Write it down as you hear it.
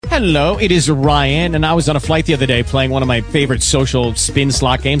Hello, it is Ryan, and I was on a flight the other day playing one of my favorite social spin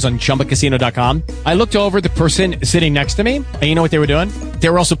slot games on ChumbaCasino.com. I looked over at the person sitting next to me, and you know what they were doing? They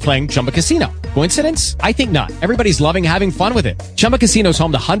were also playing Chumba Casino. Coincidence? I think not. Everybody's loving having fun with it. Chumba Casino is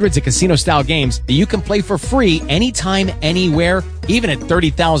home to hundreds of casino-style games that you can play for free anytime, anywhere, even at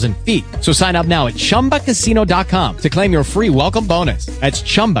 30,000 feet. So sign up now at ChumbaCasino.com to claim your free welcome bonus. That's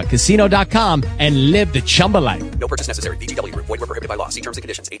ChumbaCasino.com and live the Chumba life. No purchase necessary. VGW. Void where prohibited by law. See terms and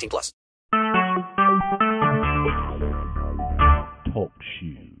conditions. 18+. Talk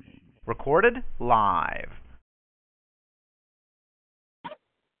shoes. Recorded live.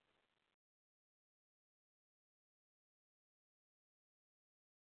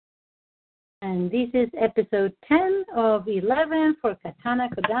 And this is episode 10 of 11 for Katana,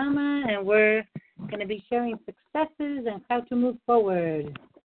 Kodama, and we're going to be sharing successes and how to move forward.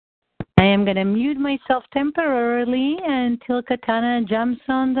 I am going to mute myself temporarily until Katana jumps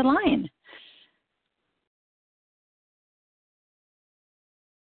on the line.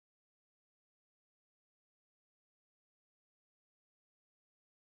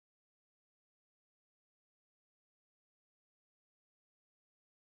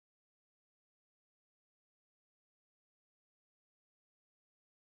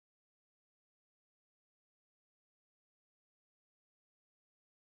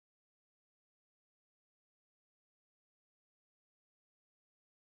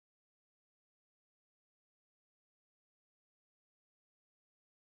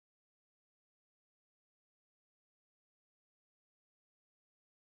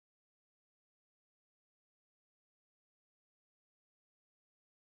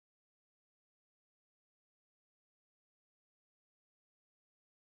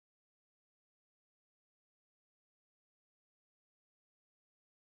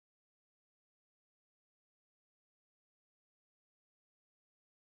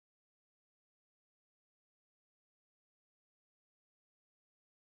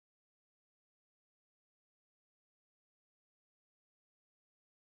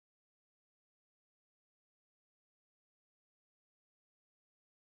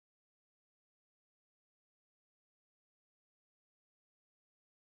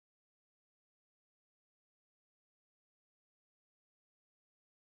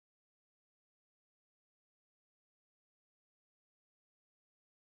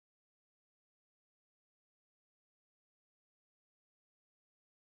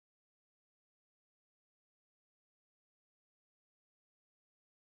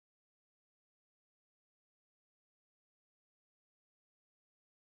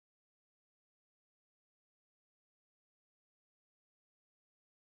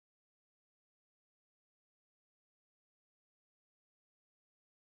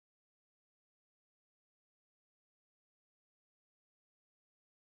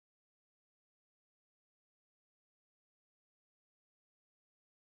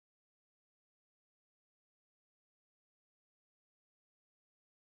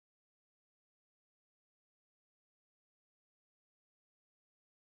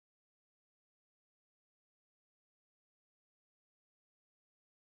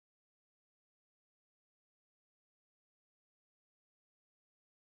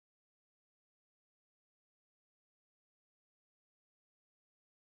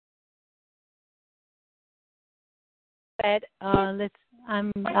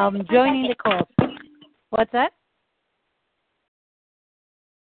 I'm joining the call. What's that?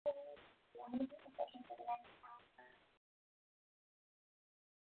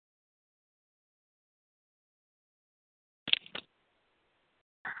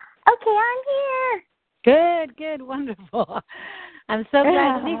 Okay, I'm here. Good, wonderful. I'm so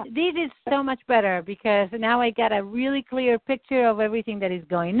glad. This is so much better because now I got a really clear picture of everything that is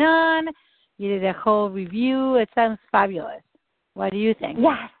going on. You did a whole review. It sounds fabulous. What do you think?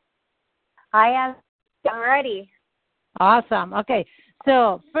 Yes. I'm ready. Awesome. Okay.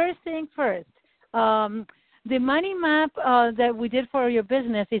 So first thing first, the money map that we did for your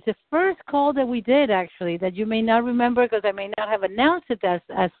business is the first call that we did, actually, that you may not remember because I may not have announced it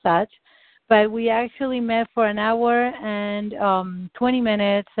as such. But we actually met for an hour and 20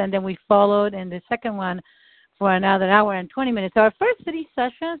 minutes, and then we followed in the second one for another hour and 20 minutes. So our first 3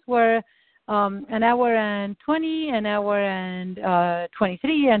 sessions were an hour and 20, an hour and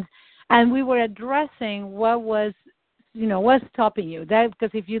 23, and we were addressing what was, what's stopping you. That because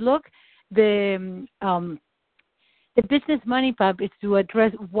if you look, the business money map is to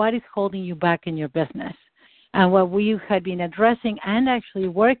address what is holding you back in your business. And what we had been addressing and actually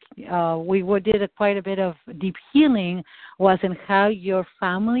did quite a bit of deep healing was in how your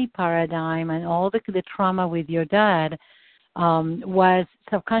family paradigm and all the trauma with your dad was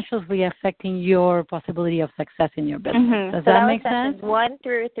subconsciously affecting your possibility of success in your business. Mm-hmm. Does so that make sense? 1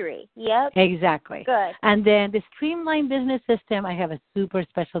 through 3. Yep. Exactly. Good. And then the streamlined business system, I have a super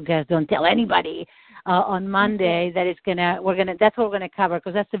special guest. Don't tell anybody on Monday that that's what we're gonna cover,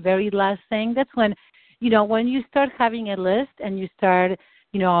 because that's the very last thing. That's when, when you start having a list and you start,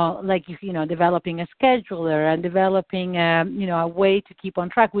 developing a scheduler and developing, a way to keep on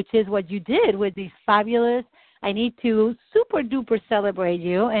track, which is what you did with these fabulous. I need to super duper celebrate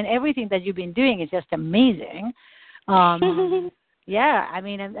you, and everything that you've been doing is just amazing. Yeah, I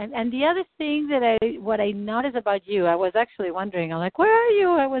mean, and the other thing that what I noticed about you, I was actually wondering, I'm like, where are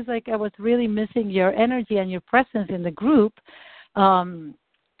you? I was really missing your energy and your presence in the group.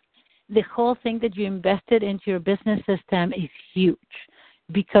 The whole thing that you invested into your business system is huge.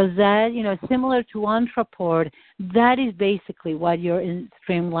 Because that, similar to Entreport, that is basically what your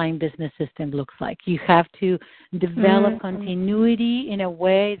streamlined business system looks like. You have to develop continuity in a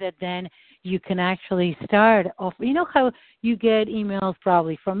way that then you can actually start off. You know how you get emails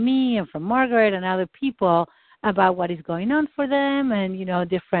probably from me and from Margaret and other people about what is going on for them and,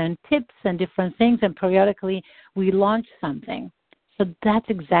 different tips and different things, and periodically we launch something. So that's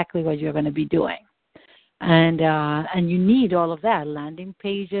exactly what you're going to be doing. And you need all of that, landing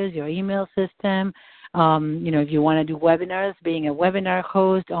pages, your email system, if you want to do webinars, being a webinar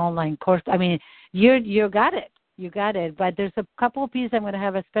host, online course. I mean, you got it. You got it. But there's a couple of pieces I'm going to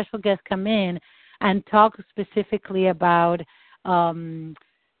have a special guest come in and talk specifically about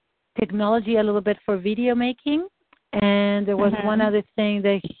technology a little bit for video making. And there was one other thing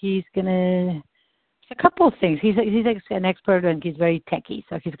that he's going to... A couple of things. He's an expert and he's very techy,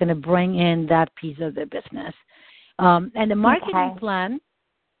 so he's going to bring in that piece of the business. And the marketing plan,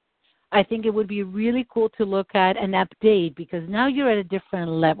 I think it would be really cool to look at and update, because now you're at a different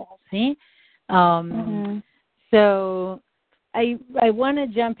level. See, so I want to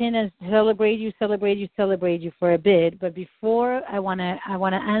jump in and celebrate you for a bit. But before I want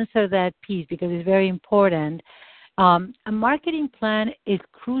to answer that piece, because it's very important. A marketing plan is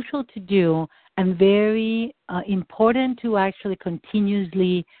crucial to do and very important to actually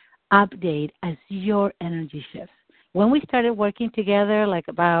continuously update as your energy shifts. When we started working together, like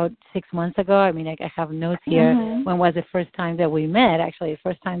about 6 months ago, I mean, I have notes here. When was the first time that we met? Actually, the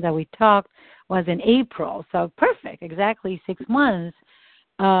first time that we talked was in April. So perfect, exactly 6 months.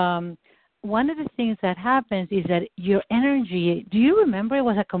 One of the things that happens is that your energy, do you remember, it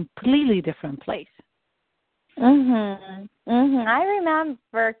was a completely different place? I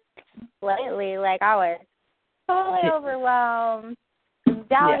remember lately, like I was totally overwhelmed,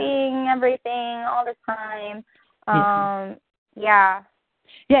 doubting everything all the time.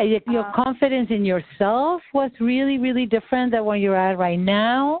 Your confidence in yourself was really, really different than where you're at right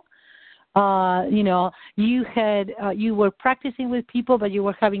now. You were practicing with people, but you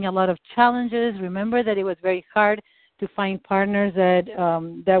were having a lot of challenges. Remember that it was very hard to find partners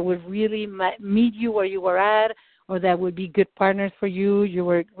that would really meet you where you were at, or that would be good partners for you.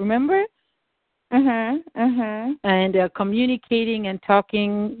 Remember? And communicating and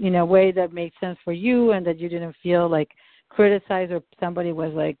talking in a way that made sense for you, and that you didn't feel like criticized or somebody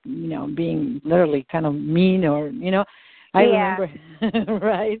was like, being literally kind of mean or, I remember,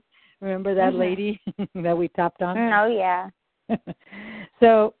 right? Remember that lady that we tapped on? Oh, yeah.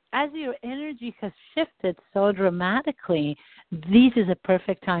 So as your energy has shifted so dramatically, this is a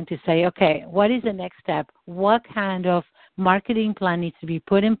perfect time to say, okay, what is the next step? What kind of marketing plan needs to be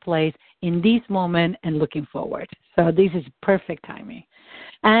put in place in this moment and looking forward? So this is perfect timing.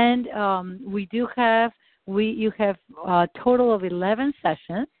 And you have a total of 11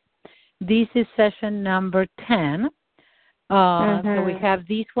 sessions. This is session number 10. So we have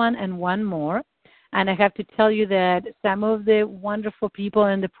this one and one more. And I have to tell you that some of the wonderful people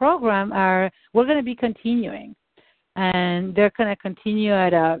in the program we're going to be continuing. And they're going to continue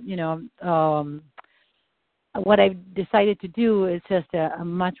at what I've decided to do is just a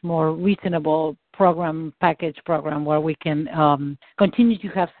much more reasonable package program where we can continue to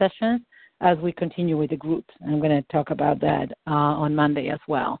have sessions as we continue with the groups. I'm going to talk about that on Monday as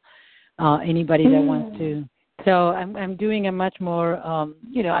well. Anybody that wants to. So I'm doing a much more,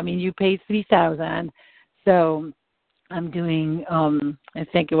 you paid $3,000, so I'm doing, I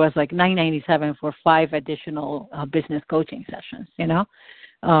think it was like $997 for 5 additional business coaching sessions.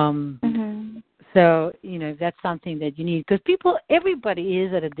 So if that's something that you need, because everybody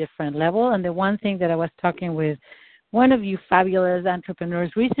is at a different level. And the one thing that I was talking with one of you fabulous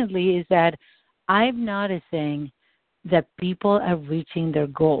entrepreneurs recently is that I'm noticing that people are reaching their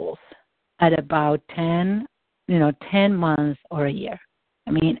goals at about 10 months or a year.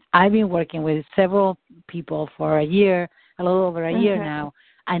 I mean, I've been working with several people for a year. a little over a year now,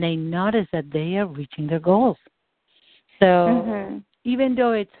 and I notice that they are reaching their goals. So even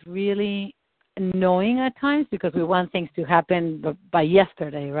though it's really annoying at times because we want things to happen by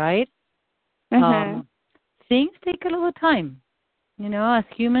yesterday, right? Things take a little time. You know, as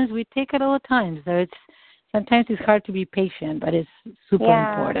humans, we take a little time. So sometimes it's hard to be patient, but it's super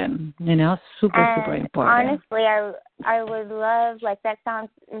important. You know, super important. Honestly, I would love, like, that sounds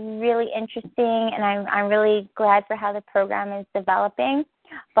really interesting, and I'm really glad for how the program is developing.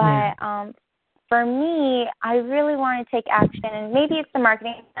 But for me, I really want to take action, and maybe it's the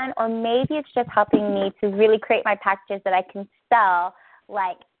marketing plan, or maybe it's just helping me to really create my packages that I can sell,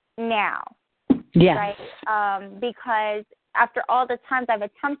 like, now. Yeah. Right? Because after all the times I've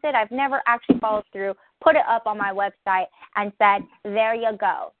attempted, I've never actually followed through, put it up on my website, and said, there you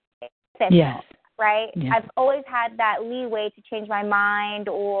go. It's simple, yes. Right? Yes. I've always had that leeway to change my mind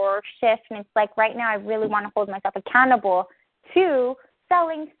or shift, and it's like right now I really want to hold myself accountable to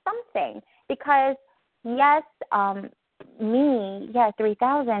selling something. Because, yes,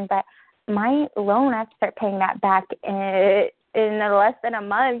 $3,000, but my loan, I have to start paying that back in less than a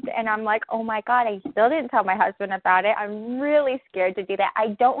month, and I'm like, oh, my God, I still didn't tell my husband about it. I'm really scared to do that. I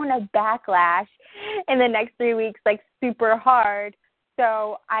don't want to backlash in the next 3 weeks, like, super hard.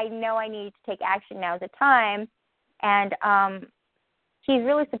 So I know I need to take action. Now is the time. And he's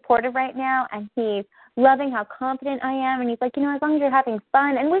really supportive right now, and he's loving how confident I am. And he's like, you know, as long as you're having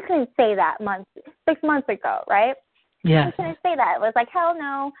fun. And we couldn't say that 6 months ago, right? Yeah. We couldn't say that. It was like, hell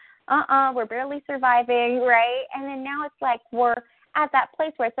no. We're barely surviving, right? And then now it's like we're at that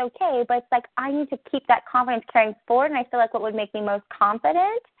place where it's okay, but it's like I need to keep that confidence carrying forward, and I feel like what would make me most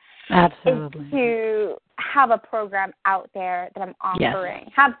confident Absolutely. is to have a program out there that I'm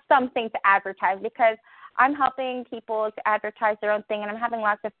offering, have something to advertise, because I'm helping people to advertise their own thing, and I'm having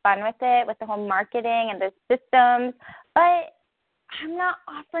lots of fun with it, with the whole marketing and the systems, but I'm not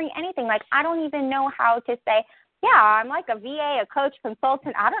offering anything. Like, I don't even know how to say, yeah, I'm like a VA, a coach,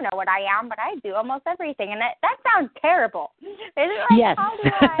 consultant. I don't know what I am, but I do almost everything. And that sounds terrible. It's like, yes. how do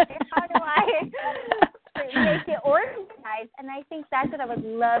I make it organized? And I think that's what I would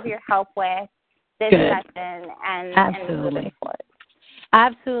love your help with this session. Absolutely.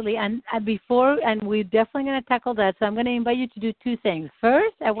 Absolutely. And we're definitely going to tackle that. So I'm going to invite you to do two things.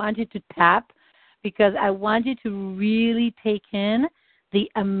 First, I want you to tap, because I want you to really take in the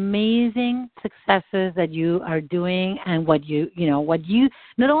amazing successes that you are doing, and what you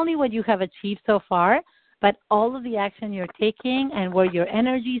not only what you have achieved so far, but all of the action you're taking, and where your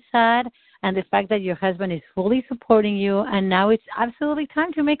energy is at, and the fact that your husband is fully supporting you, and now it's absolutely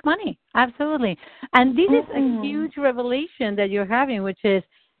time to make money. Absolutely. And this is a huge revelation that you're having, which is,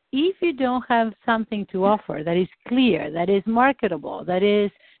 if you don't have something to offer that is clear, that is marketable, that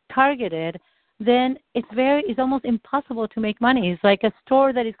is targeted, then it's almost impossible to make money. It's like a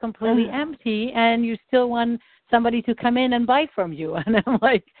store that is completely empty, and you still want somebody to come in and buy from you. And I'm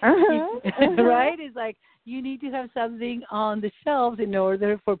like, right? It's like, you need to have something on the shelves in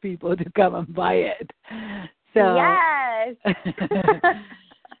order for people to come and buy it. So yes.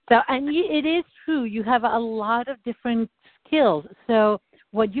 And it is true. You have a lot of different skills. So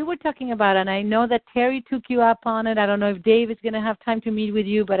what you were talking about, and I know that Terry took you up on it. I don't know if Dave is going to have time to meet with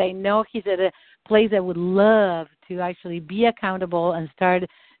you, but I know he's at a place that would love to actually be accountable and start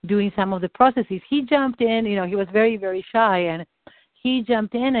doing some of the processes. He jumped in, he was very, very shy, and he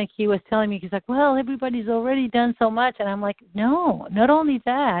jumped in and he was telling me, he's like, well, everybody's already done so much. And I'm like, no, not only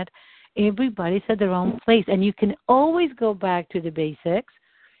that, everybody's at their own place. And you can always go back to the basics.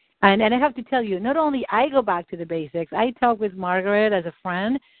 And I have to tell you, not only I go back to the basics, I talk with Margaret as a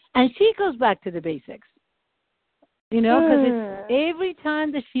friend, and she goes back to the basics. Because it's every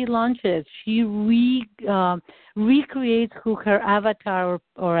time that she launches, she recreates who her avatar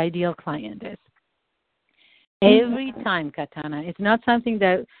or ideal client is. Every time, Katana. It's not something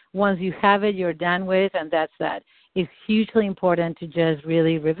that once you have it, you're done with, and that's that. It's hugely important to just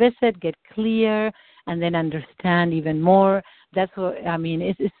really revisit, get clear, and then understand even more. That's what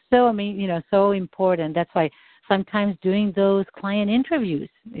it's so so important. That's why sometimes doing those client interviews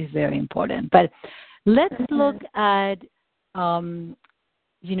is very important. But let's look at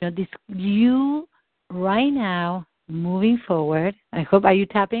this you right now moving forward. I hope, are you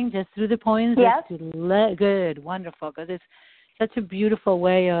tapping just through the points? Yes. Good, wonderful, because it's such a beautiful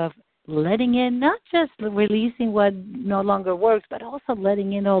way of letting in, not just releasing what no longer works, but also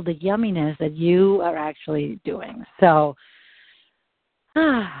letting in all the yumminess that you are actually doing. So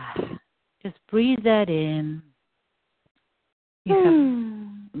just breathe that in.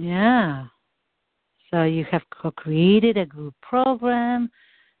 So you have created a group program.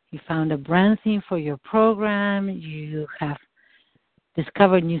 You found a brand theme for your program. You have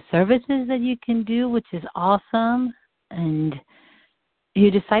discovered new services that you can do, which is awesome. And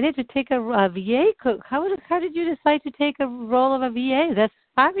you decided to take a VA. How did you decide to take a role of a VA? That's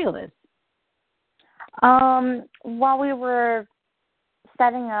fabulous. While we were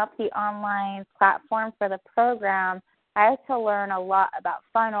setting up the online platform for the program, I had to learn a lot about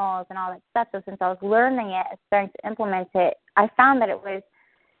funnels and all that stuff. So since I was learning it and starting to implement it, I found that it was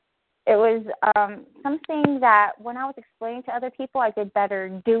something that when I was explaining to other people, I did better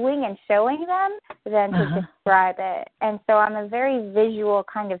doing and showing them than to describe it. And so I'm a very visual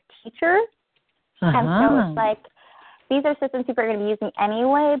kind of teacher. And so it's like, these are systems people are going to be using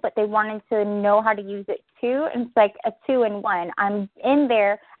anyway, but they wanted to know how to use it too. And it's like a 2-in-1. I'm in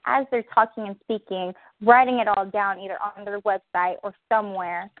there as they're talking and speaking, writing it all down either on their website or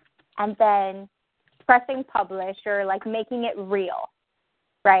somewhere, and then pressing publish or like making it real,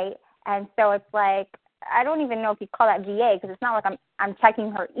 right? And so it's like, I don't even know if you call that VA because it's not like I'm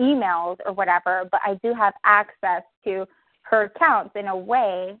checking her emails or whatever, but I do have access to her accounts in a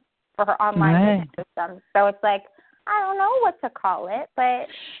way for her online business system. So it's like, I don't know what to call it, but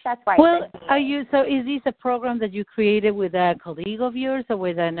that's why. Well, so is this a program that you created with a colleague of yours or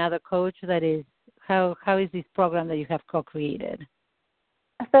with another coach? That is, how is this program that you have co-created?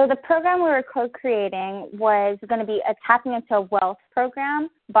 So the program we were co-creating was going to be a tapping into a wealth program,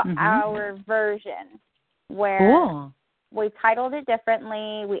 but our version, where we titled it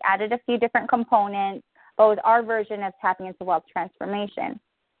differently. We added a few different components, but it was our version of tapping into wealth transformation.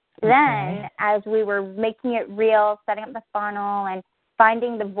 Then, as we were making it real, setting up the funnel and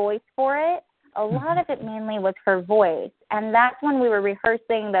finding the voice for it, a lot of it mainly was her voice. And that's when we were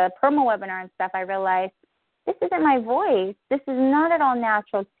rehearsing the promo webinar and stuff, I realized, this isn't my voice. This is not at all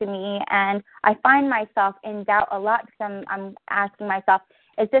natural to me. And I find myself in doubt a lot because I'm asking myself,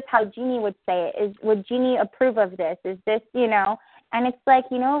 is this how Jeannie would say it? Would Jeannie approve of this? Is this, And it's like,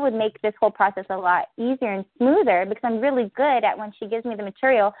 it would make this whole process a lot easier and smoother because I'm really good at when she gives me the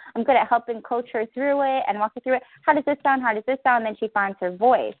material, I'm good at helping coach her through it and walk her through it. How does this sound? How does this sound? And then she finds her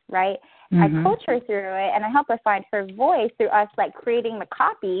voice, right? I coach her through it and I help her find her voice through us, like, creating the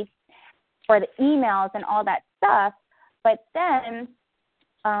copy for the emails and all that stuff. But then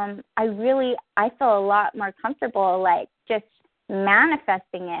I feel a lot more comfortable, like, just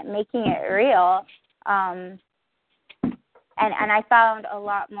manifesting it, making it real. And I found a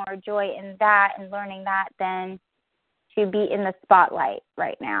lot more joy in that and learning that than to be in the spotlight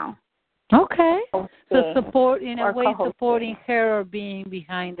right now. Okay. So support, in a way, supporting her or being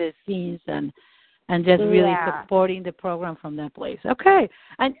behind the scenes and just really supporting the program from that place. Okay.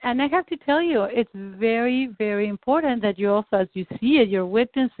 And I have to tell you, it's very, very important that you also, as you see it, you're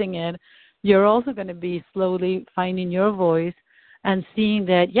witnessing it, you're also going to be slowly finding your voice and seeing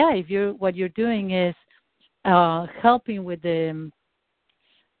that, if what you're doing is helping with the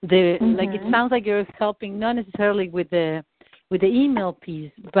like, it sounds like you're helping not necessarily with the email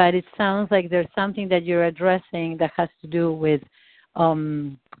piece, but it sounds like there's something that you're addressing that has to do with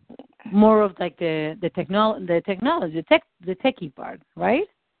more of like the technology, the techie part, right?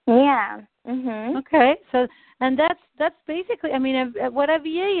 Yeah. Okay. So, and that's basically, I mean, what a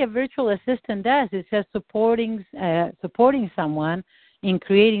VA, a virtual assistant, does is just supporting someone in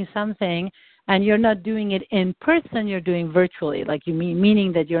creating something. And you're not doing it in person, you're doing virtually, like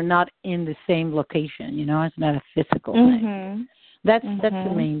meaning that you're not in the same location, it's not a physical thing. That's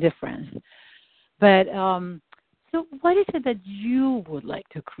the main difference. But so what is it that you would like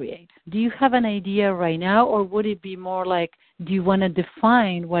to create? Do you have an idea right now, or would it be more like, do you want to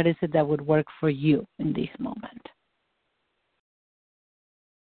define what is it that would work for you in this moment?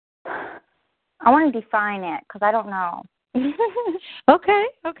 I want to define it because I don't know.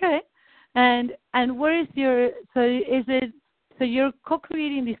 Okay. And where is so you're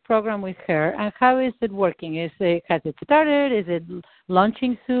co-creating this program with her, and how is it working? Has it started? Is it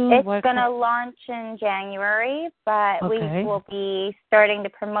launching soon? It's going to launch in January, but we will be starting the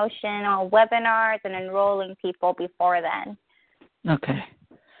promotional webinars and enrolling people before then. Okay.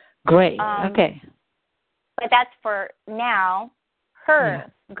 Great. Okay. But that's for now,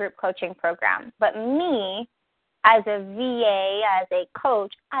 her group coaching program. But me, as a VA, as a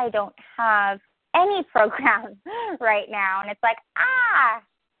coach, I don't have any programs right now. And it's like,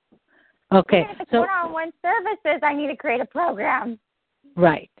 okay. Even if it's one-on-one services, I need to create a program.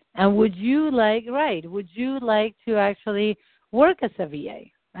 Right. And would you like to actually work as a VA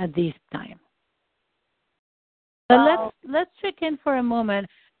at this time? But let's check in for a moment.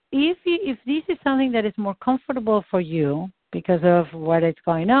 If this is something that is more comfortable for you, because of what is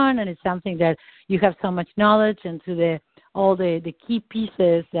going on, and it's something that you have so much knowledge into the all the key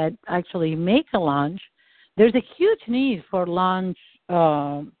pieces that actually make a launch, there's a huge need for launch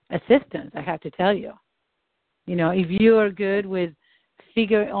assistance, I have to tell you. You know, if you are good with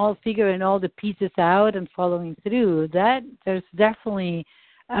figuring all the pieces out and following through, that there's definitely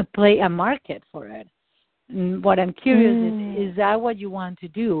a market for it. And what I'm curious is that what you want to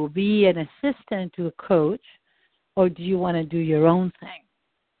do? Be an assistant to a coach, or do you want to do your own thing?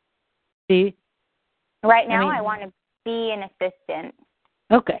 See? Right now, I want to be an assistant.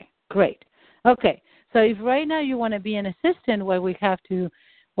 Okay, great. Okay, so if right now you want to be an assistant, what we have to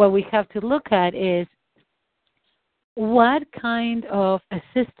look at is what kind of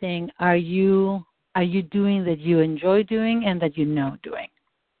assisting are you doing that you enjoy doing and that you know doing?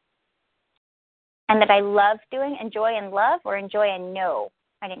 And that I love doing, enjoy and love, or enjoy and know?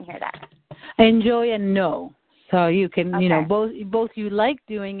 I didn't hear that. Enjoy and know. So you can, okay. you know, both you like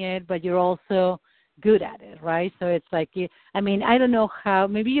doing it, but you're also good at it, right? So it's like, I don't know how,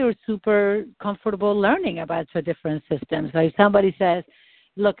 maybe you're super comfortable learning about the different systems. So if somebody says,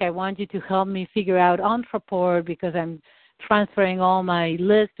 look, I want you to help me figure out Entreport because I'm transferring all my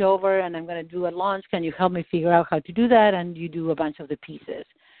list over and I'm going to do a launch. Can you help me figure out how to do that? And you do a bunch of the pieces.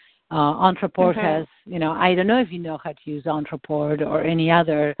 Entreport has, you know, I don't know if you know how to use Entreport or any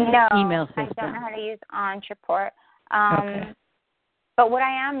other email system. I don't know how to use Entreport. Okay. But what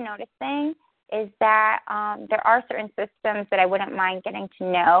I am noticing is that there are certain systems that I wouldn't mind getting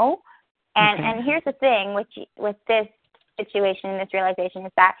to know. And here's the thing with this situation, this realization,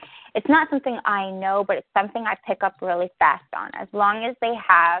 is that it's not something I know, but it's something I pick up really fast on. As long as they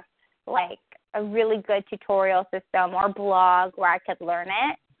have, like, a really good tutorial system or blog where I could learn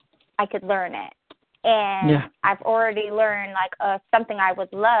it, I could learn it. And I've already learned, like, something I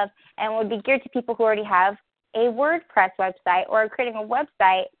would love and would be geared to people who already have a WordPress website or are creating a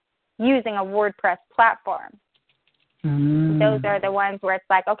website using a WordPress platform. Those are the ones where it's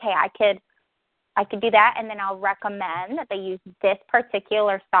like, okay, I could do that, and then I'll recommend that they use this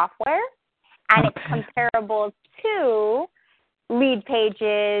particular software, and it's comparable to lead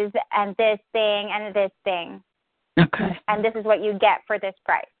pages and this thing and this thing. Okay. And this is what you get for this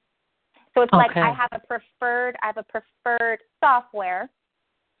price. So it's like I have a preferred software,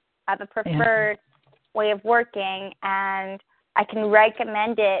 I have a preferred way of working, and I can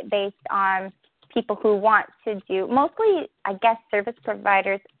recommend it based on people who want to do, mostly, I guess, service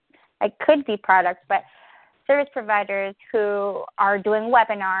providers. It could be products, but service providers who are doing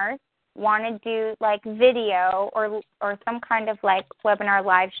webinars, want to do, like, video or some kind of, like, webinar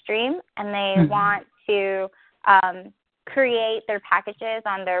live stream, and they want to create their packages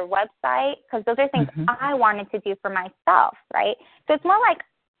on their website, because those are things I wanted to do for myself, right? So it's more like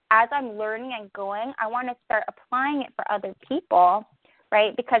as I'm learning and going, I want to start applying it for other people,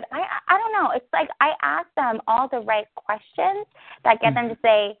 right? Because I don't know. It's like I ask them all the right questions that get them to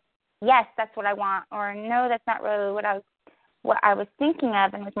say, yes, that's what I want, or no, that's not really what I was thinking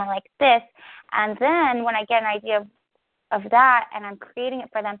of, and it was more like this. And then when I get an idea of that and I'm creating it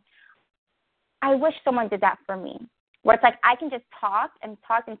for them, I wish someone did that for me, where it's like I can just talk and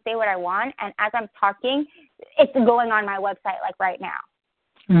say what I want, and as I'm talking, it's going on my website, like, right now.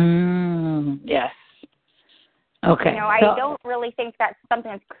 Yes. Okay. You know, I don't really think that's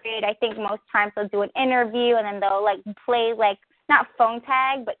something that's created. I think most times they'll do an interview, and then they'll, like, play, like, not phone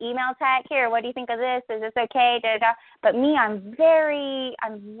tag, but email tag. Here, what do you think of this? Is this okay? Da, da, da. But me,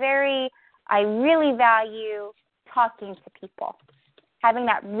 I really value talking to people, having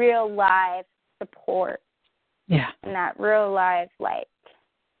that real live support. Yeah. And that real life, like,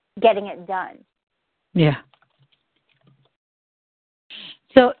 getting it done. Yeah.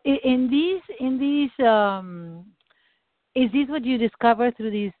 So in these, is this what you discovered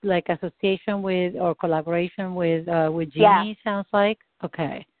through this, like, association with or collaboration with Jeannie? Yeah. Sounds like.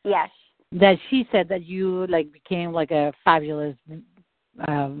 Okay. Yes. That she said that you, like, became like a fabulous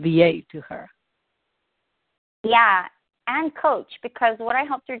VA to her. Yeah, and coach, because what I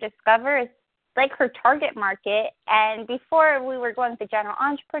helped her discover is, like, her target market. And before we were going to general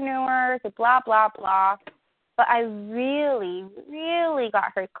entrepreneurs, blah blah blah. But I really, really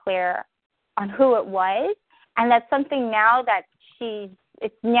got her clear on who it was. And that's something now that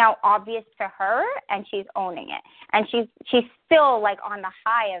it's now obvious to her, and she's owning it. And she's still, like, on the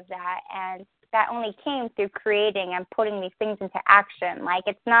high of that. And that only came through creating and putting these things into action. Like,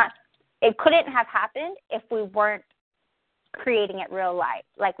 it couldn't have happened if we weren't creating it real life,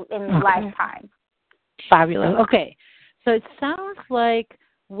 like, in lifetime. Fabulous. Okay. So it sounds like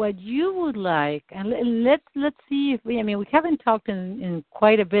what you would like, and let's see if we haven't talked in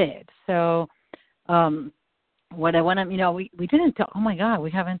quite a bit. So what I want to, we didn't talk, oh my God, we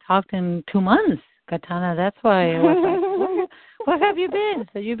haven't talked in 2 months, Katana. That's why I was like, Where have you been?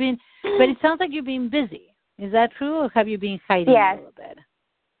 So you've been, but it sounds like you've been busy. Is that true, or have you been hiding a little bit?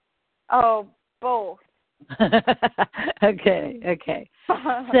 Oh, both. Okay.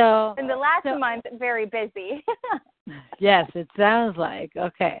 So in the last month, very busy. Yes, it sounds like.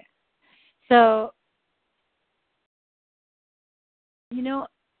 Okay. So,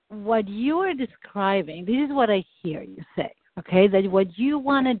 what you are describing, this is what I hear you say, okay, that what you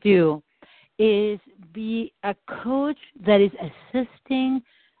want to do is be a coach that is assisting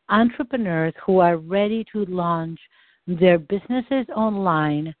entrepreneurs who are ready to launch their businesses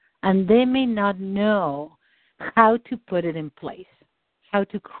online, and they may not know how to put it in place, how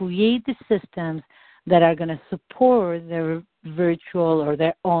to create the systems that are going to support their virtual or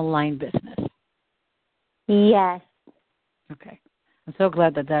their online business. Yes. Okay. I'm so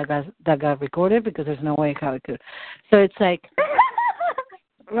glad that got recorded, because there's no way how it could. So it's like,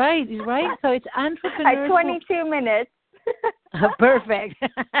 right. So it's entrepreneurs. 22 minutes. Perfect.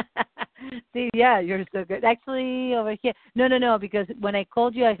 See, yeah, you're so good. Actually, over here. No, because when I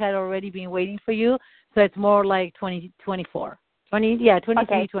called you, I had already been waiting for you. So it's more like 24. 23,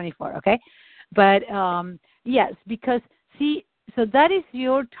 okay. 24, okay? But, yes, because, see, so that is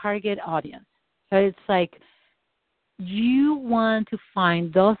your target audience. So it's like you want to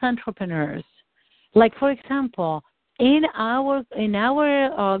find those entrepreneurs. Like, for example, in our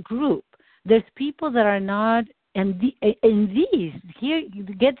group, there's people that are not, and in these, here,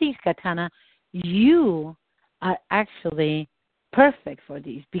 get these, Katana, you are actually perfect for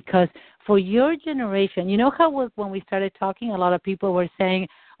these, because for your generation, you know how when we started talking, a lot of people were saying,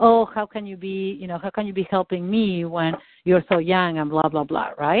 oh, how can you be helping me when you're so young and blah, blah,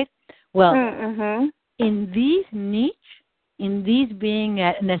 blah, right? Well, in this niche, in this being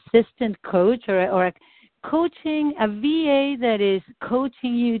an assistant coach or a coaching, a VA that is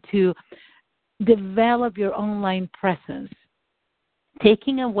coaching you to develop your online presence,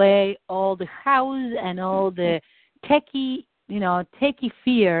 taking away all the house and all the techie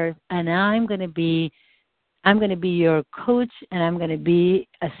fears, and I'm going to be your coach, and I'm going to be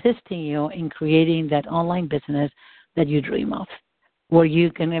assisting you in creating that online business that you dream of, where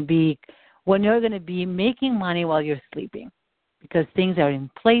you're going to be making money while you're sleeping, because things are in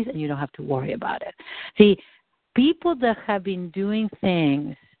place and you don't have to worry about it. See, people that have been doing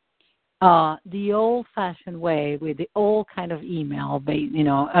things the old-fashioned way, with the old kind of email,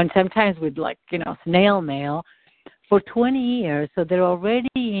 and sometimes with snail mail, for 20 years, so they're already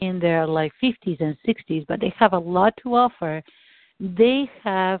in their 50s and 60s, but they have a lot to offer. They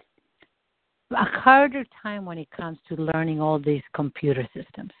have a harder time when it comes to learning all these computer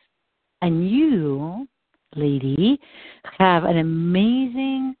systems. And you, lady, have an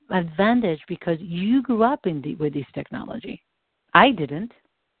amazing advantage, because you grew up with this technology. I didn't.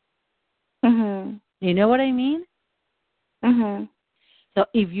 Mm-hmm. You know what I mean? Mm-hmm. So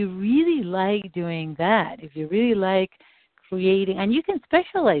if you really like doing that, if you really like creating, and you can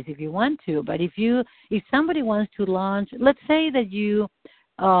specialize if you want to, but if somebody wants to launch, let's say that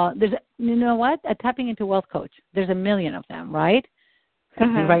there's a tapping into wealth coach. There's 1 million of them, right?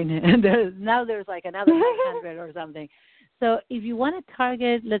 Mm-hmm. Right now there's another 900 or something. So if you want to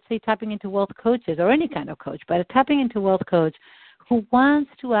target, let's say, tapping into wealth coaches, or any kind of coach, but a tapping into wealth coach who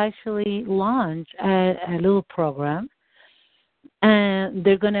wants to actually launch a little program, and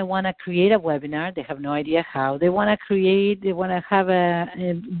they're going to want to create a webinar. They have no idea how. They want to have a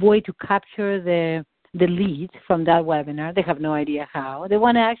way to capture the leads from that webinar. They have no idea how. They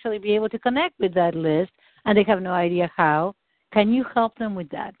want to actually be able to connect with that list, and they have no idea how. Can you help them with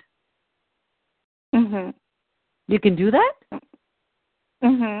that? Mm-hmm. You can do that?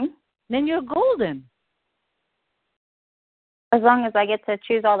 Mm-hmm. Then you're golden. As long as I get to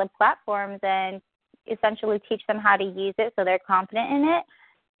choose all the platforms and essentially teach them how to use it so they're confident in it,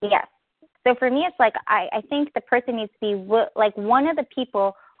 yes. So for me, it's I think the person needs to be one of the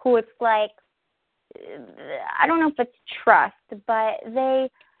people who it's I don't know if it's trust, but they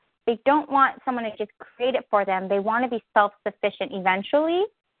don't want someone to just create it for them. They want to be self-sufficient eventually.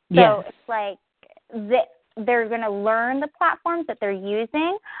 So yes. It's they're going to learn the platforms that they're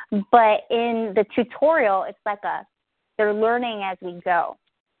using, but in the tutorial, it's they're learning as we go.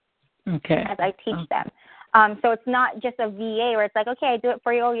 Okay. As I teach them. So it's not just a VA where it's okay, I do it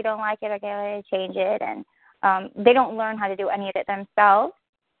for you. Oh, you don't like it. Okay, I change it. And they don't learn how to do any of it themselves.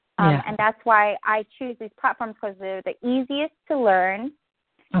 And that's why I choose these platforms, because they're the easiest to learn,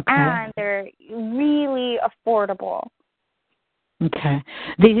 and they're really affordable. Okay.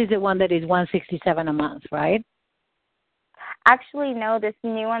 This is the one that is $167 a month, right? Actually, no. This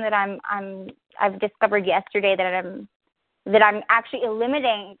new one that I've discovered yesterday that I'm that I'm actually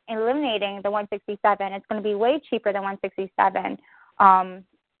eliminating the 167. It's going to be way cheaper than 167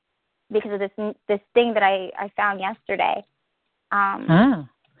 because of this thing that I found yesterday.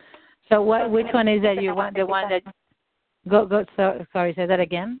 So which one is that you want? The one that go. Sorry, say that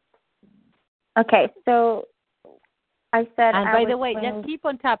again. Okay, so I said. And by the way, just keep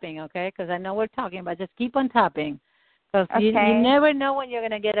on tapping, okay? Because I know we're talking, but just keep on tapping, because you never know when you're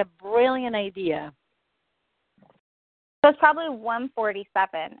going to get a brilliant idea. So it's probably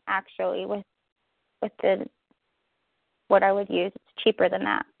 147 actually with the what I would use. It's cheaper than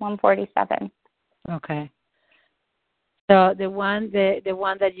that. 147. Okay. So the one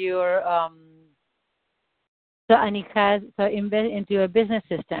that you're and it has embed into a business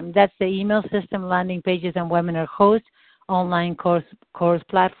system. That's the email system, landing pages, and webinar host, online course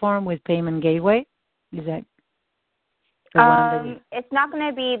platform with payment gateway. Is that the one? It's not going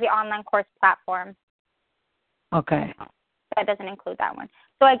to be the online course platform. Okay. That doesn't include that one.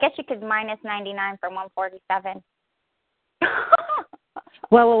 So I guess you could minus 99 from 147.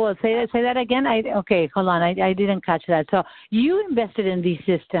 Well. Say that again. Okay, hold on. I didn't catch that. So you invested in the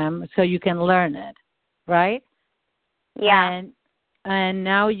system so you can learn it, right? Yeah. And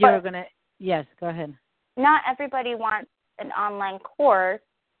now you're gonna. Yes, go ahead. Not everybody wants an online course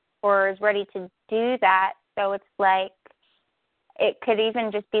or is ready to do that. So it's like it could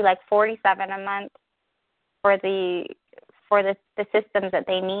even just be like $47 a month for the systems that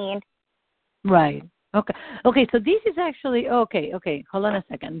they need. Right. Okay. So this is actually okay. Hold on a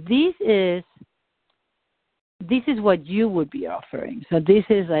second. This is what you would be offering. So this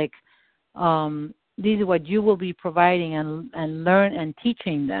is like this is what you will be providing and learn and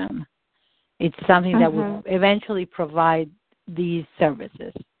teaching them. It's something that will eventually provide these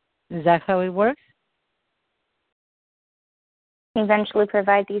services. Is that how it works? Eventually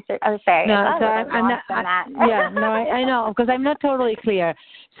provide these services. Oh, sorry. No, so I'm not. I know, because I'm not totally clear.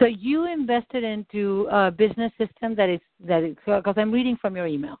 So you invested into a business system that is because I'm reading from your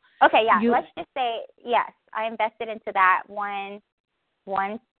email. Okay, yeah. Let's just say yes. I invested into that one.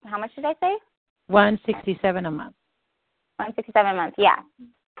 How much did I say? $167 a month. $167 a month. Yeah.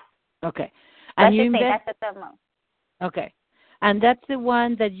 Okay. And let's just say that's at the most. Okay. And that's the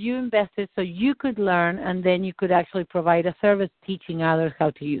one that you invested so you could learn, and then you could actually provide a service teaching others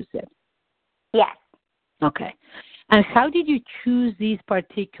how to use it. Yes. Okay. And how did you choose this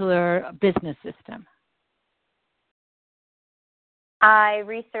particular business system? I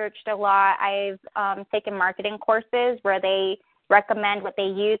researched a lot. I've taken marketing courses where they recommend what they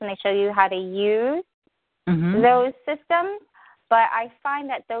use and they show you how to use those systems. But I find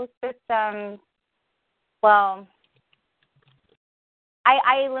that those systems, well,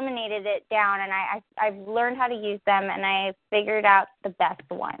 I eliminated it down, and I've learned how to use them, and I figured out the best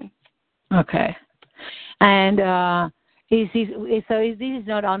one. Okay. And this is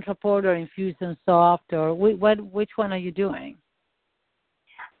not Entreport or Infusionsoft, or which one are you doing?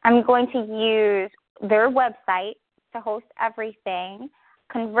 I'm going to use their website to host everything,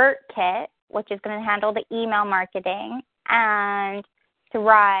 ConvertKit, which is going to handle the email marketing, and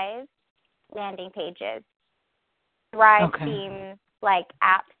Thrive landing pages. Thrive themes like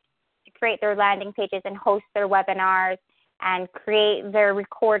apps to create their landing pages and host their webinars and create their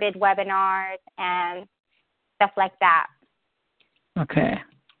recorded webinars and stuff like that. Okay.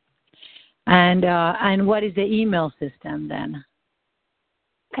 And what is the email system then?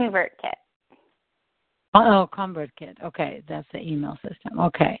 ConvertKit. Oh, ConvertKit. Okay, that's the email system.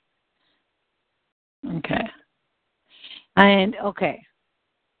 Okay. And okay.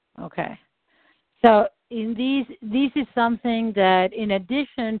 So in this is something that, in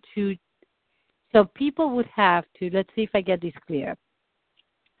addition to, so people would have to, let's see if I get this clear.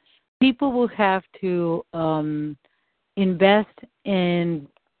 People will have to invest in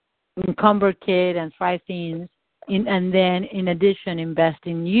ConvertKit and Thrive themes, and then in addition invest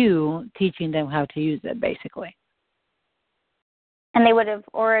in you teaching them how to use it, basically. And they would have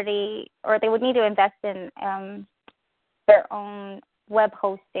already, or they would need to invest in their own web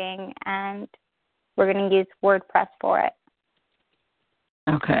hosting, and we're going to use WordPress for it.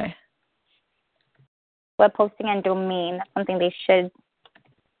 Okay. Web hosting and domain, that's something they should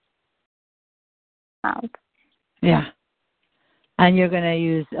have. Yeah. And you're going to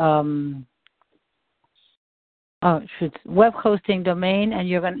use web hosting, domain, and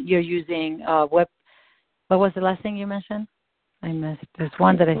you're using web. What was the last thing you mentioned? I missed. There's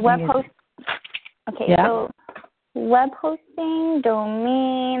one that I think Okay, yeah. So web hosting,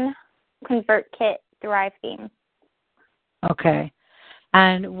 domain, ConvertKit, Thrive theme. Okay.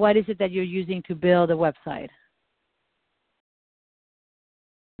 And what is it that you're using to build a website?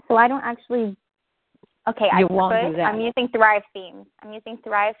 So I don't actually Okay, You won't do that. I'm using Thrive themes.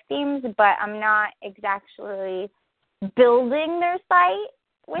 But I'm not exactly building their site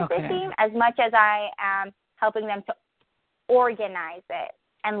with the theme as much as I am helping them to organize it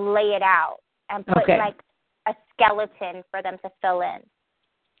and lay it out and put like a skeleton for them to fill in.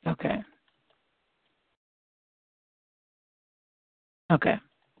 Okay. Okay.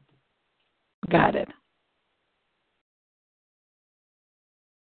 Got it.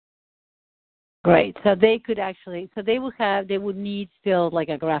 Great. So they could actually, they would need still like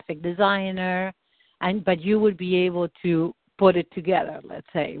a graphic designer, but you would be able to put it together, let's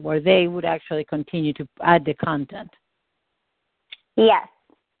say, where they would actually continue to add the content. Yes.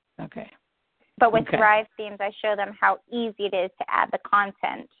 Okay. But with Thrive themes, I show them how easy it is to add the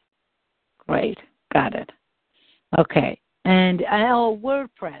content. Great. Got it. Okay. And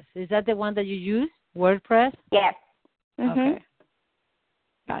WordPress, is that the one that you use? WordPress? Yes. Mm-hmm. Okay.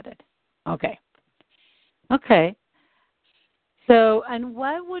 Got it. Okay. Okay. So, and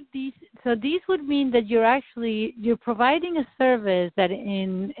what would these would mean that you're providing a service that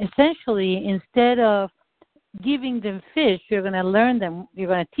essentially instead of giving them fish, you're going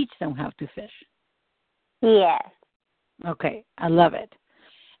to teach them how to fish. Yes. Okay. I love it.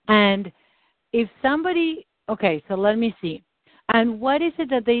 And if somebody, so let me see. And what is it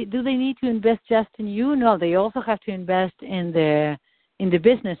that they need to invest just in you? No, they also have to invest in the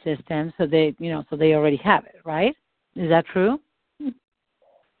business system, so they already have it, right? Is that true?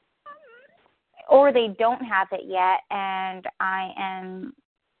 Or they don't have it yet, and I am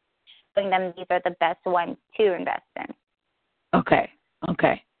showing them these are the best ones to invest in. Okay.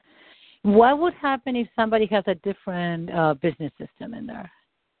 What would happen if somebody has a different business system in there?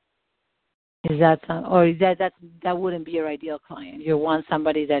 Is that that wouldn't be your ideal client? You want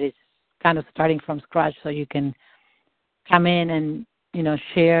somebody that is kind of starting from scratch, so you can come in and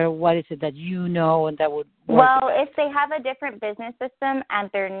share what is it that and that would work. Well, if they have a different business system and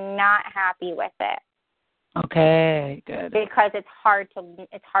they're not happy with it. Okay, good. Because it's hard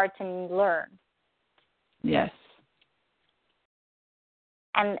to learn. Yes.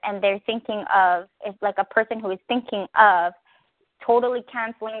 And they're thinking of, it's like a person who is thinking of totally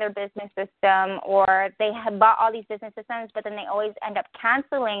canceling their business system, or they have bought all these business systems, but then they always end up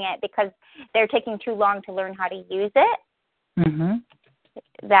canceling it because they're taking too long to learn how to use it. Mm-hmm.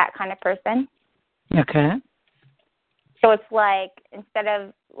 That kind of person. Okay. So it's like, instead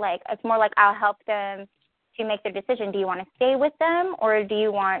of like, it's more like I'll help them to make their decision. Do you want to stay with them, or do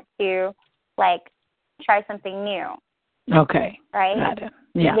you want to like try something new? Okay. Right? Got it.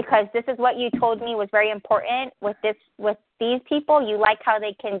 Yeah. Because this is what you told me was very important with these people. You like how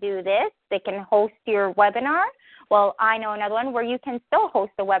they can do this. They can host your webinar. Well, I know another one where you can still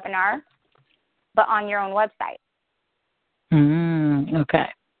host a webinar, but on your own website.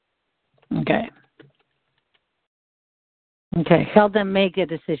 Okay. Help them make a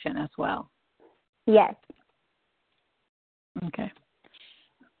decision as well. Yes. Okay.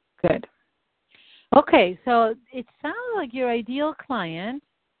 Good. Okay, so it sounds like your ideal client,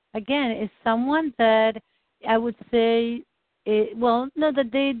 again, is someone that I would say, that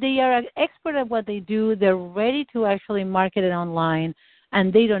they are an expert at what they do. They're ready to actually market it online,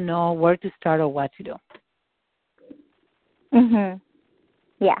 and they don't know where to start or what to do. Mhm.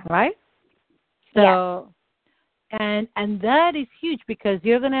 Yeah. Right? So, and that is huge because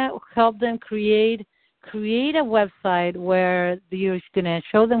you're going to help them create a website where you're going to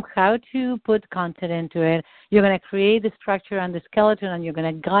show them how to put content into it. You're going to create the structure and the skeleton, and you're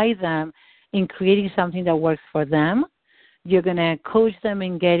going to guide them in creating something that works for them. You're going to coach them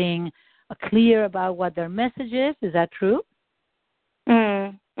in getting clear about what their message is. Is that true?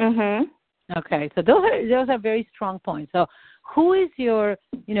 Mm-hmm. Okay, so those are very strong points. So who is your,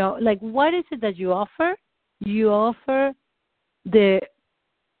 what is it that you offer? You offer the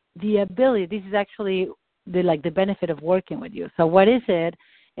ability. This is actually the benefit of working with you. So what is it?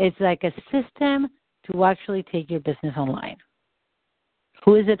 It's like a system to actually take your business online.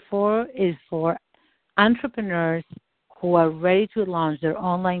 Who is it for? Is for entrepreneurs who are ready to launch their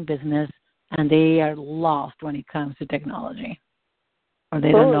online business and they are lost when it comes to technology, or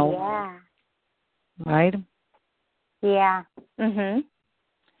they don't know. Yeah. Right? Yeah. Mhm.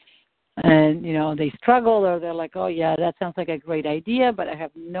 And, they struggle, or they're like, oh, yeah, that sounds like a great idea, but I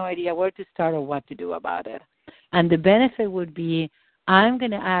have no idea where to start or what to do about it. And the benefit would be I'm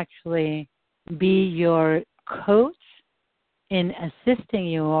going to actually be your coach in assisting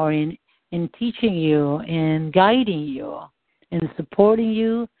you, or in teaching you, in guiding you, in supporting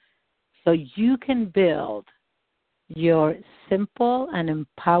you, so you can build your simple and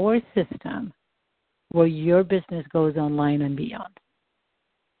empowered system where your business goes online and beyond.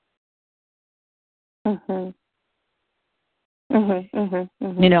 Mhm. Mhm. Mhm.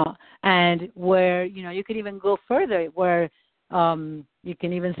 Mhm. You know, and where, you know, you could even go further where you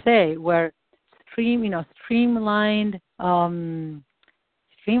can even say where streamlined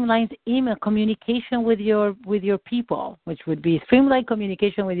streamlined email communication with your people, which would be streamlined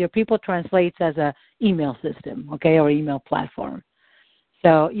communication with your people translates as a email system, okay, or email platform.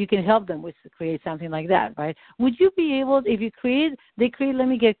 So you can help them with create something like that, right? Would you be able, if you create, let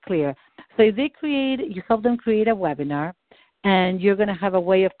me get clear. So if they create, you help them create a webinar, and you're going to have a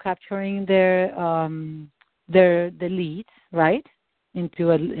way of capturing the leads, right,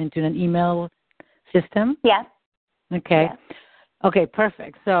 into an email system. Yeah. Okay. Yeah. Okay.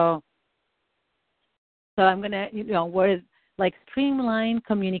 Perfect. So I'm going to, where like streamline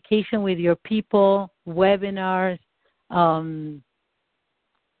communication with your people, webinars,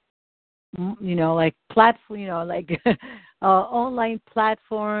 like platform, like online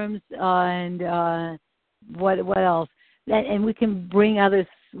platforms, and what else? And we can bring other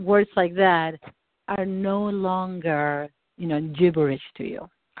words like that are no longer, gibberish to you,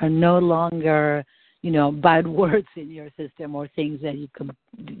 are no longer, bad words in your system or things that you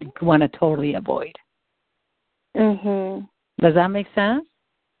want to totally avoid. Mhm. Does that make sense?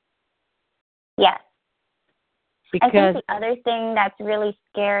 Yes. Because I think the other thing that's really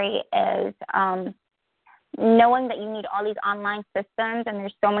scary is knowing that you need all these online systems and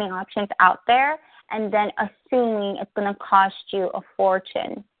there's so many options out there, and then assuming it's going to cost you a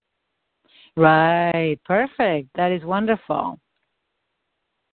fortune. Right. Perfect. That is wonderful.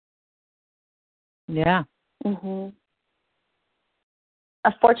 Yeah. Mhm.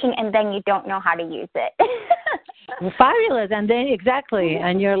 A fortune, and then you don't know how to use it. Well, fabulous. And then exactly.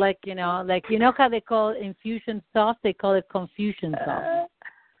 And you're like, how they call Infusionsoft? They call it Confusionsoft.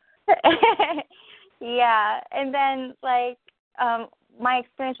 Yeah. And then my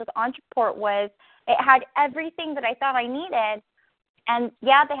experience with Entreport was it had everything that I thought I needed. And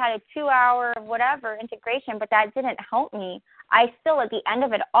yeah, they had a 2-hour whatever integration, but that didn't help me. I still, at the end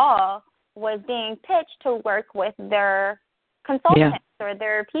of it all, was being pitched to work with their consultants or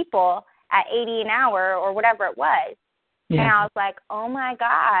their people at $80 an hour or whatever it was. Yeah. And I was like, oh my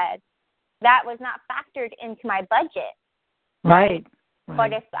God, that was not factored into my budget. Right.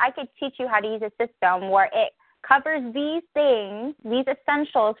 But if I could teach you how to use a system where it covers these things, these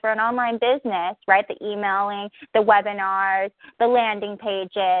essentials for an online business, right? The emailing, the webinars, the landing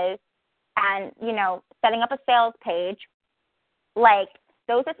pages, and, setting up a sales page, like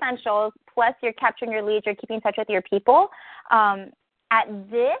those essentials, plus you're capturing your leads, you're keeping in touch with your people, at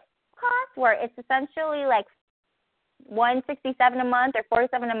this cost where it's essentially like $167 a month or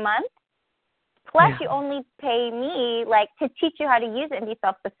 $47 a month, plus you only pay me to teach you how to use it and be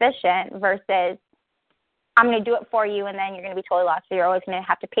self-sufficient versus I'm going to do it for you and then you're going to be totally lost. So you're always going to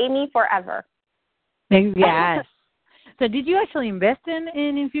have to pay me forever. Yes. So did you actually invest in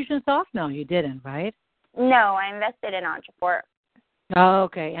Infusionsoft? No, you didn't, right? No, I invested in Entreport. Oh,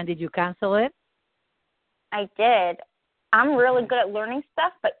 okay. And did you cancel it? I did. I'm really good at learning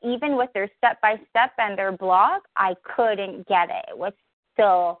stuff, but even with their step-by-step and their blog, I couldn't get it. It was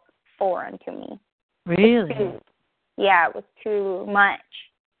still foreign to me. Really? It was too much.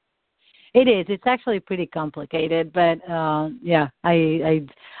 It is. It's actually pretty complicated, but I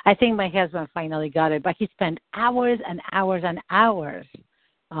think my husband finally got it. But he spent hours and hours and hours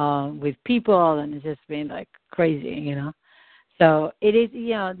with people, and it's just been like crazy, So it is.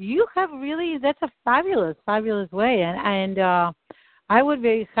 You have really. That's a fabulous, fabulous way, and I would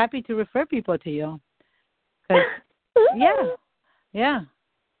be happy to refer people to you. 'Cause, yeah.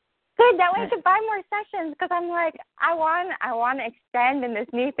 Good. That way I can buy more sessions because I'm like, I want to extend in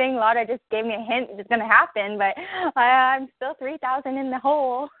this new thing. Lotta just gave me a hint it's going to happen, but I'm still 3,000 in the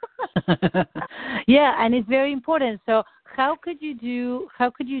hole. Yeah, and it's very important. So how could you do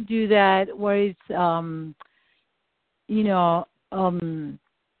that where it's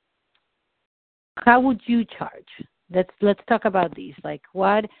how would you charge? Let's talk about these. Like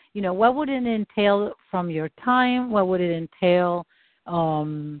what would it entail from your time? What would it entail?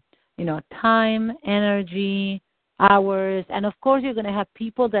 Time, energy, hours, and of course you're going to have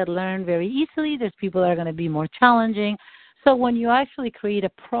people that learn very easily. There's people that are going to be more challenging. So when you actually create a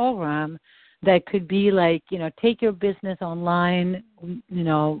program that could be like, take your business online,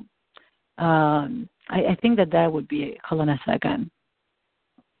 I think that would be, hold on a second.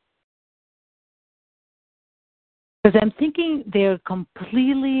 Because I'm thinking they're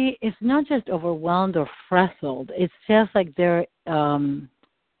completely, it's not just overwhelmed or frazzled. It's just like they're,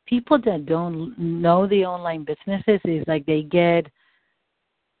 people that don't know the online businesses is like they get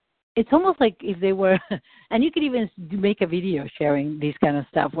it's almost like if they were, and you could even make a video sharing these kind of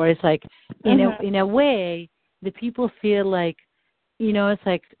stuff where it's like, in a way, the people feel like, it's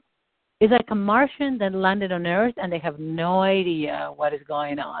like a Martian that landed on Earth and they have no idea what is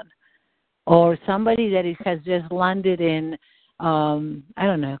going on, or somebody that has just landed in, I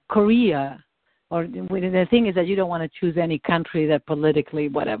don't know, Korea. Or the thing is that you don't want to choose any country that politically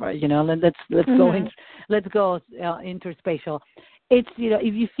whatever, let's go interspatial. It's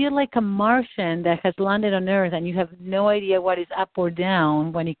if you feel like a Martian that has landed on Earth and you have no idea what is up or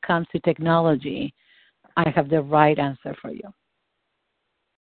down when it comes to technology, I have the right answer for you.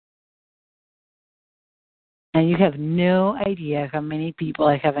 And you have no idea how many people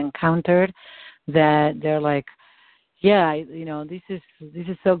I have encountered that they're like, yeah, this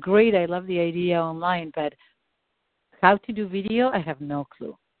is so great. I love the idea online, but how to do video, I have no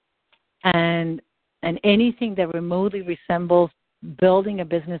clue. And anything that remotely resembles building a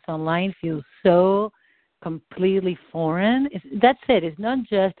business online feels so completely foreign. That's it. It's not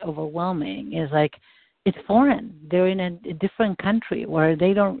just overwhelming. It's like it's foreign. They're in a different country where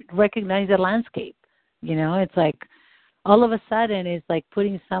they don't recognize the landscape. It's like all of a sudden it's like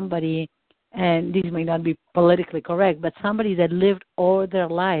putting somebody, and this may not be politically correct, but somebody that lived all their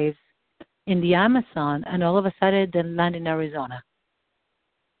lives in the Amazon, and all of a sudden they land in Arizona.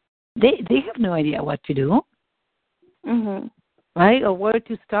 They have no idea what to do, right? Or where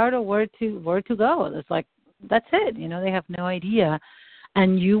to start, or where to go. It's like that's it. They have no idea,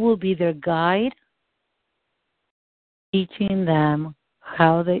 and you will be their guide, teaching them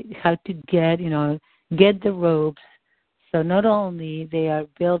how to get the ropes. So not only they are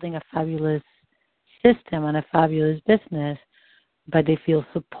building a fabulous system and a fabulous business, but they feel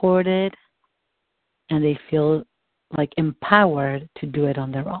supported and they feel like empowered to do it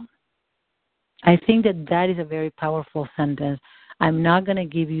on their own. I think that is a very powerful sentence. I'm not going to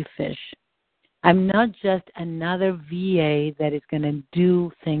give you fish. I'm not just another VA that is going to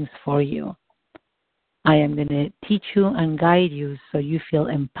do things for you. I am going to teach you and guide you so you feel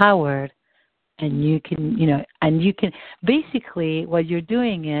empowered. And you can, basically what you're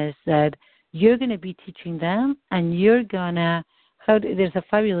doing is that you're going to be teaching them, and you're going to, there's a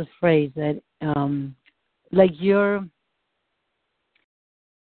fabulous phrase that, like you're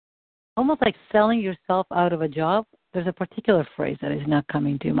almost like selling yourself out of a job. There's a particular phrase that is not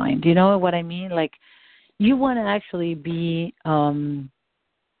coming to mind. Do you know what I mean? Like you want to actually be, not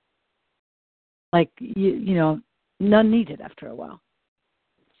needed after a while.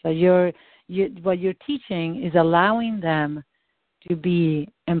 So what you're teaching is allowing them to be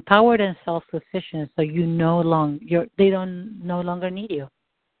empowered and self-sufficient, so they don't no longer need you.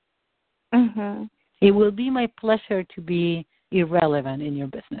 It will be my pleasure to be irrelevant in your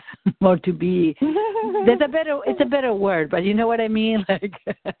business, or to be. It's a better word, but you know what I mean. Like,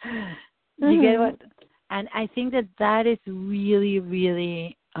 you get what? And I think that is really,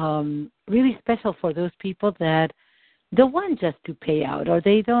 really, really special for those people that don't want just to pay out, or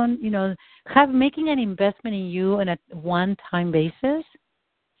they don't, making an investment in you on a one-time basis.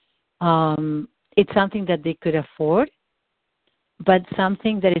 It's something that they could afford, but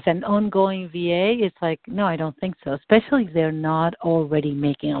something that is an ongoing VA, it's like, no, I don't think so, especially if they're not already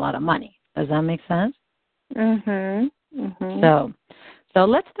making a lot of money. Does that make sense? So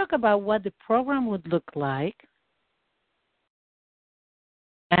let's talk about what the program would look like,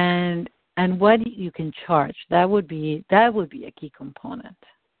 and what you can charge. That would be a key component.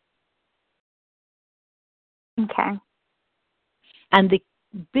 Okay. And the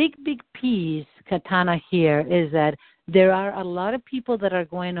big piece, Katana, here is that there are a lot of people that are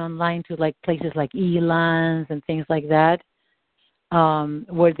going online to like places like Elance and things like that,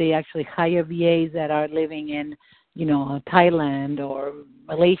 where they actually hire VAs that are living in, Thailand or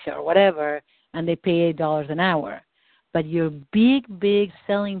Malaysia or whatever, and they pay $8 an hour. But your big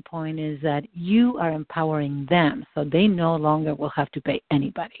selling point is that you are empowering them, so they no longer will have to pay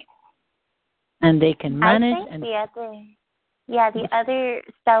anybody, and they can manage. I think the other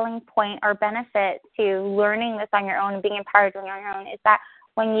selling point or benefit to learning this on your own and being empowered on your own is that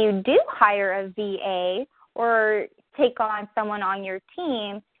when you do hire a VA or take on someone on your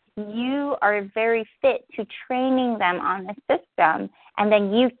team, you are very fit to training them on the system, and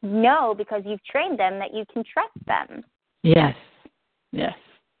then you know, because you've trained them, that you can trust them. Yes,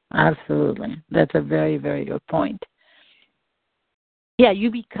 absolutely. That's a very, very good point. Yeah, you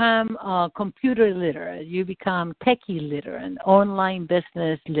become computer literate, you become techie literate, online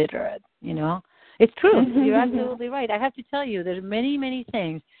business literate, It's true. You're absolutely right. I have to tell you, there's many, many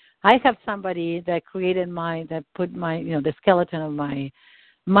things. I have somebody that put the skeleton of my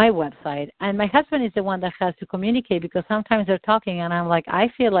my website. And my husband is the one that has to communicate because sometimes they're talking and I'm like, I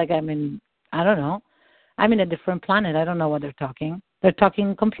feel like I'm in, I don't know, I'm in a different planet. I don't know what they're talking. They're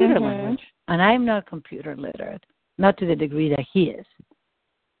talking computer language. And I'm not computer literate, not to the degree that he is.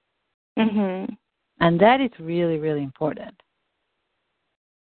 And that is really, really important.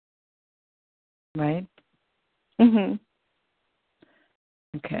 Right?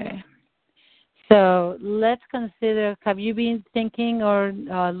 Okay. So let's consider, have you been thinking or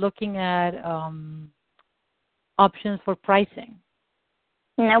looking at options for pricing?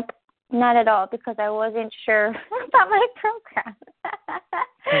 Nope, not at all, because I wasn't sure about my program.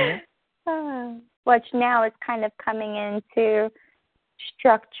 Which now is kind of coming into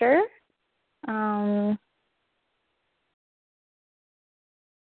structure.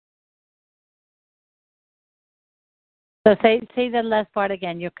 So say that last part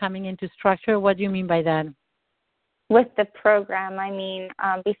again. You're coming into structure. What do you mean by that? With the program, I mean,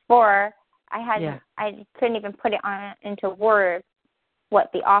 before I couldn't even put it into words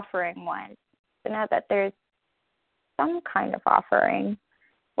what the offering was. So now that there's some kind of offering,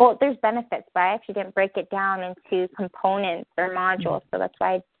 well, there's benefits, but I actually didn't break it down into components or modules, so that's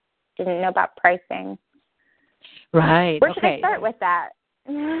why I didn't know about pricing. Right. Where should I start with that?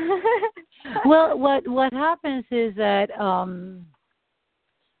 Well, what happens is that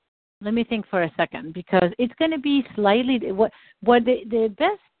let me think for a second, because it's going to be slightly what the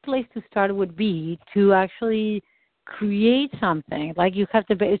best place to start would be to actually create something. Like you have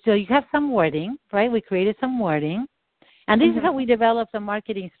to, so you have some wording, right? We created some wording, and this is how we developed a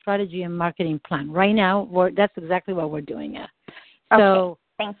marketing strategy and marketing plan. Right now, that's exactly what we're doing. So, okay.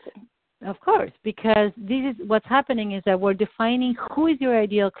 Thank you. Of course, because this is what's happening is that we're defining who is your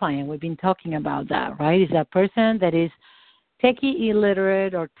ideal client. We've been talking about that, right? Is that person that is techie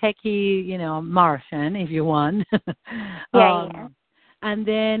illiterate or techie, Martian, if you want. Yeah. And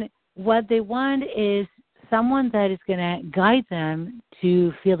then what they want is someone that is going to guide them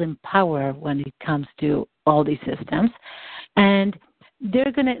to feel empowered when it comes to all these systems. And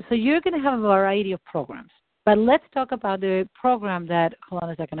you're going to have a variety of programs. But let's talk about the program that, hold on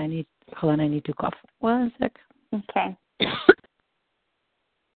a second, I need to cough. 1 sec. Okay.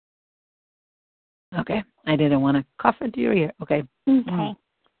 Okay. I didn't want to cough into your ear. Okay. Okay.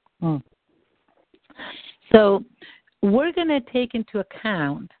 So we're going to take into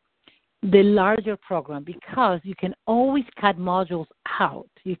account the larger program because you can always cut modules out.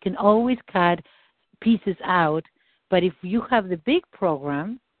 You can always cut pieces out. But if you have the big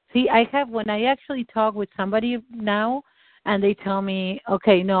program, when I actually talk with somebody now and they tell me,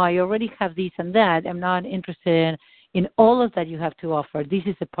 okay, no, I already have this and that. I'm not interested in all of that you have to offer. This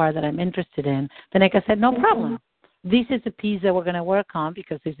is the part that I'm interested in. Then like I said, no problem. This is the piece that we're going to work on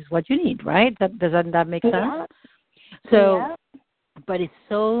because this is what you need, right? Doesn't that make sense? Yeah. So, but it's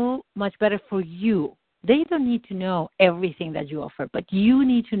so much better for you. They don't need to know everything that you offer, but you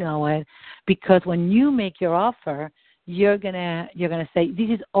need to know it because when you make your offer, you're gonna say, this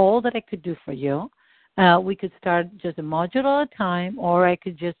is all that I could do for you. We could start just a module at a time, or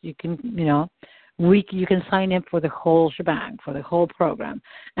you can sign up for the whole shebang, for the whole program.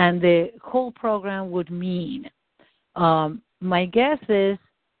 And the whole program would mean, my guess is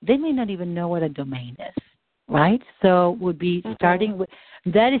they may not even know what a domain is, right? So would be starting with,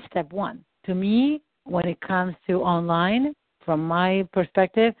 that is step one. To me, when it comes to online, from my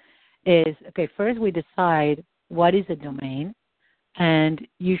perspective, is, okay, first we decide what is a domain, and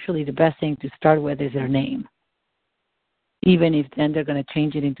usually the best thing to start with is their name, even if then they're going to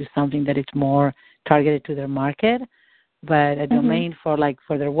change it into something that is more targeted to their market, but a domain for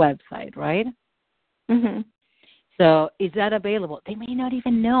their website, right? So is that available? They may not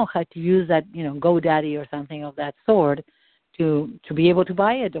even know how to use that, GoDaddy or something of that sort to be able to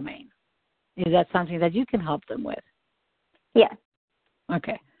buy a domain. Is that something that you can help them with? Yes.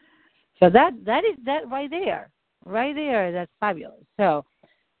 Okay. So that is that right there. Right there, that's fabulous. So,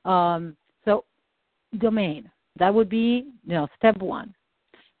 domain, that would be, step one.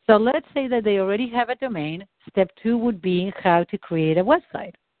 So let's say that they already have a domain. Step two would be how to create a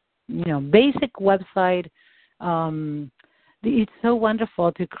website. Basic website. It's so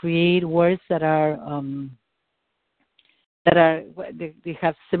wonderful to create words that they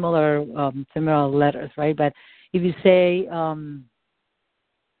have similar letters, right? But if you say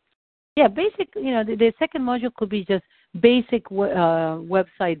basic, the second module could be just basic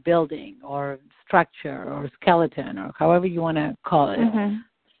website building or structure or skeleton or however you want to call it.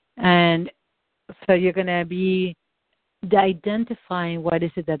 And so you're going to be identifying what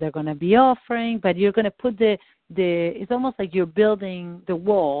is it that they're going to be offering, but you're going to put it's almost like you're building the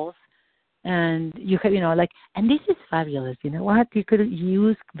walls And you have, and this is fabulous. You know what? You could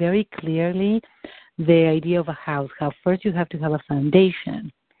use very clearly the idea of a house. How first you have to have a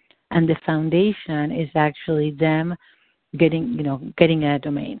foundation, and the foundation is actually them getting a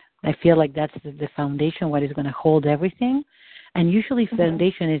domain. I feel like that's the foundation, what is going to hold everything. And usually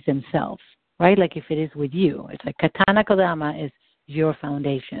foundation is themselves, right? Like if it is with you, it's like Katana Kodama is your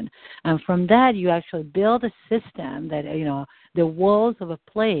foundation. And from that, you actually build a system that, the walls of a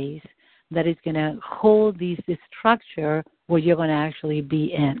place that is going to hold this structure where you're going to actually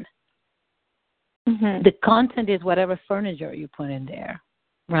be in. Mm-hmm. The content is whatever furniture you put in there,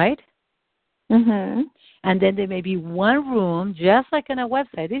 right? Mm-hmm. And then there may be one room, just like on a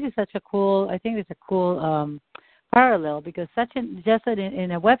website. This is such a cool, I think it's a cool parallel, because in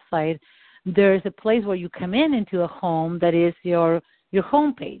a website, there's a place where you come into a home that is your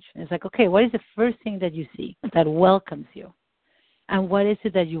home page. It's like, okay, what is the first thing that you see that welcomes you? And what is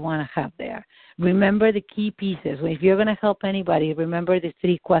it that you want to have there? Remember the key pieces. If you're going to help anybody, remember the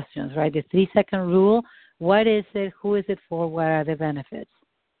 3 questions, right? The 3-second rule. What is it? Who is it for? What are the benefits?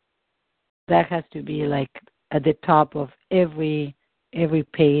 That has to be like at the top of every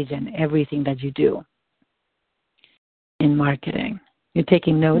page and everything that you do in marketing. You're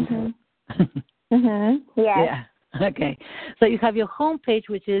taking notes? Mm-hmm. Mm-hmm. Yeah. Okay. So you have your home page,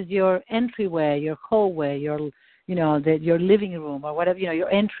 which is your entryway, your hallway, your living room or whatever, your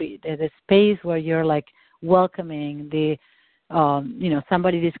entry, the space where you're like welcoming the,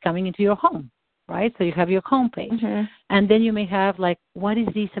 somebody that's coming into your home, right? So you have your home page. Mm-hmm. And then you may have like, what is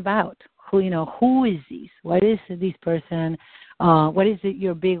this about? Who is this? What is this person? What is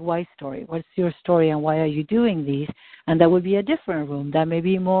your big why story? What's your story and why are you doing this? And that would be a different room. That may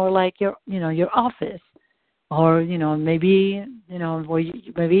be more like your office, or, maybe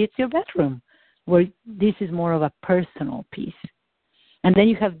it's your bedroom, where this is more of a personal piece. And then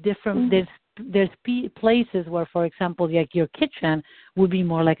you have different, there's places where, for example, like your kitchen would be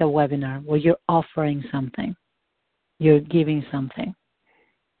more like a webinar where you're offering something, you're giving something.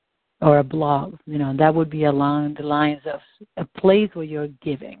 Or a blog, that would be along the lines of a place where you're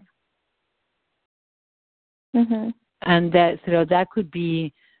giving. Mm-hmm. And that could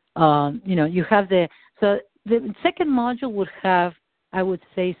be, you have the second module would have, I would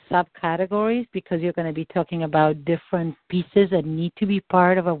say, subcategories, because you're going to be talking about different pieces that need to be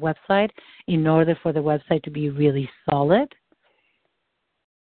part of a website in order for the website to be really solid.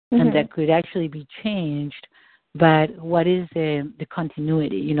 Mm-hmm. And that could actually be changed. But what is the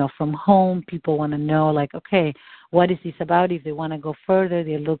continuity? From home, people want to know, like, okay, what is this about? If they want to go further,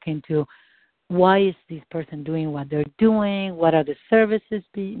 they look into why is this person doing what they're doing? What are the services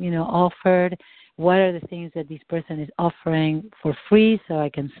being, offered? What are the things that this person is offering for free so I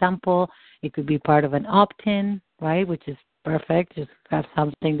can sample? It could be part of an opt-in, right, which is perfect. Just have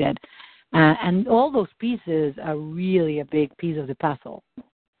something that, and all those pieces are really a big piece of the puzzle.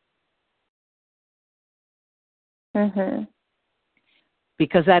 Mm-hmm.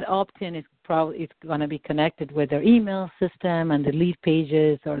 Because that opt-in is probably going to be connected with their email system and the lead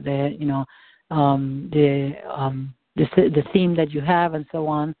pages, or the theme that you have and so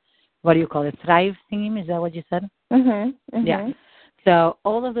on. What do you call it? Thrive theme? Is that what you said? Mm-hmm. Mm-hmm. Yeah. So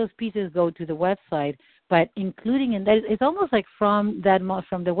all of those pieces go to the website, but including in that, it's almost like from the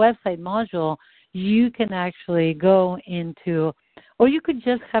website module, you can actually go into. Or you could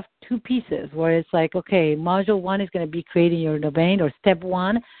just have 2 pieces where it's like, okay, module 1 is going to be creating your domain, or step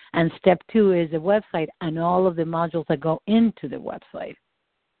 1, and step 2 is the website and all of the modules that go into the website.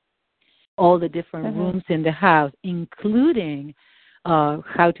 All the different rooms in the house, including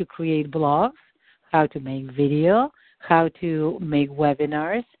how to create blogs, how to make video, how to make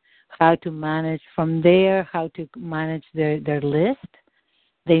webinars, how to manage from there, how to manage their list.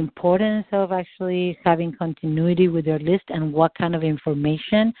 The importance of actually having continuity with their list and what kind of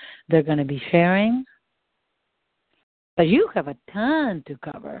information they're going to be sharing. But you have a ton to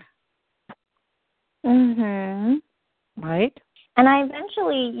cover. Mm-hmm. Right? And I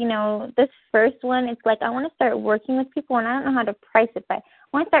eventually, this first one, it's like I want to start working with people, and I don't know how to price it, but I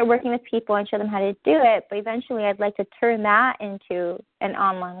want to start working with people and show them how to do it. But eventually I'd like to turn that into an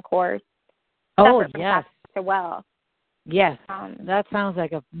online course. Oh, yes. Well. Yes, that sounds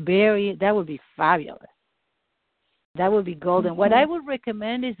like that would be fabulous. That would be golden. Mm-hmm. What I would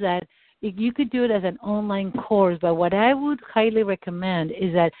recommend is that you could do it as an online course, but what I would highly recommend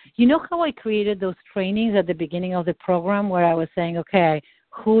is that, how I created those trainings at the beginning of the program where I was saying, okay,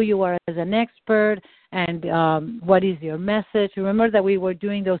 who you are as an expert and what is your message. Remember that we were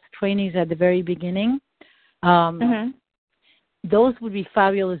doing those trainings at the very beginning? Those would be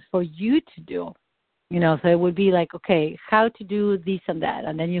fabulous for you to do. So it would be like, okay, how to do this and that,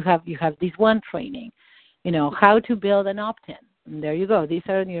 and then you have this one training, how to build an opt-in. And there you go.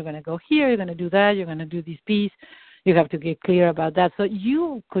 You're going to go here, you're going to do that, you're going to do this piece. You have to get clear about that. So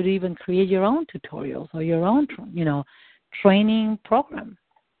you could even create your own tutorials or your own, training program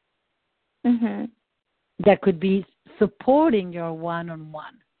that could be supporting your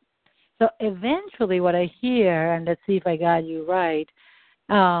one-on-one. So eventually what I hear, and let's see if I got you right,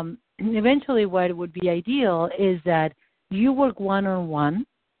 eventually what would be ideal is that you work one-on-one,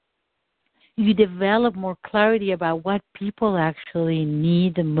 you develop more clarity about what people actually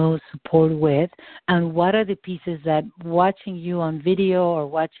need the most support with, and what are the pieces that watching you on video or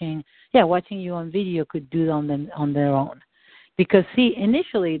watching you on video could do on their own. Because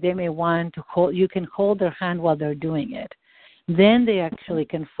initially they may want to you can hold their hand while they're doing it. Then they actually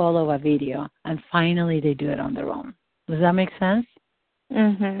can follow a video, and finally they do it on their own. Does that make sense?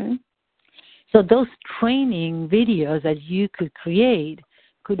 Mhm. So those training videos that you could create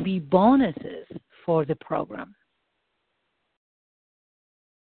could be bonuses for the program.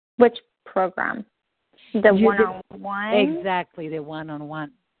 Which program? The one-on-one? Exactly, the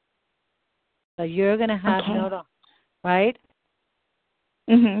one-on-one. So you're going to have right?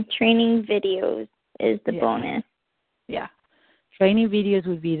 Training videos is the bonus. Yeah. Training videos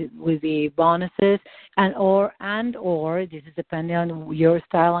would be bonuses, or this is depending on your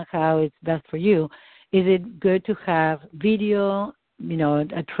style and how it's best for you. Is it good to have video,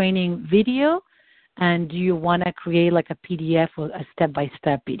 a training video, and do you want to create like a PDF or a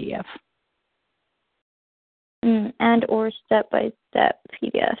step-by-step PDF? Or step-by-step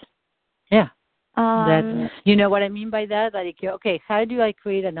PDF. Yeah. You know what I mean by that? Like, okay, how do I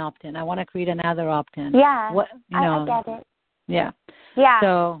create an opt-in? I want to create another opt-in. Yeah. I get it. Yeah. Yeah.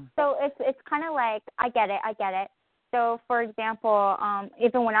 So it's kind of like I get it. So for example,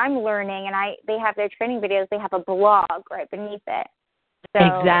 even when I'm learning and they have their training videos, they have a blog right beneath it. So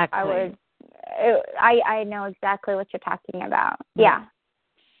exactly. I know exactly what you're talking about. Yeah.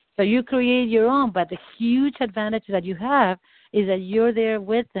 So you create your own, but the huge advantage that you have is that you're there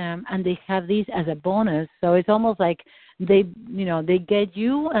with them and they have these as a bonus. So it's almost like they get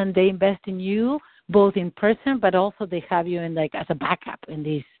you and they invest in you both in person, but also they have you in like as a backup in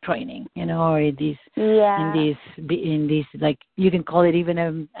this training, or in these like you can call it even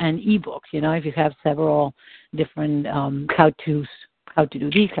an ebook, if you have several different how-tos, how to do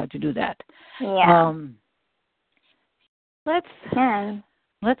this, how to do that. Yeah. Let's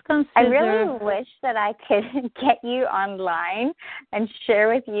consider. I really wish that I could get you online and share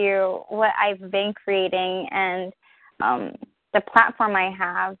with you what I've been creating and the platform I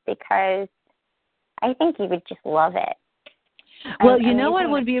have, because I think you would just love it. Well, you know what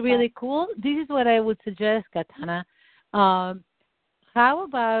would be really cool? This is what I would suggest, Katana. How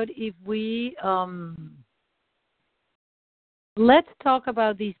about if we let's talk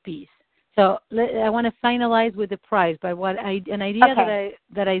about this piece. So I want to finalize with the price, but an idea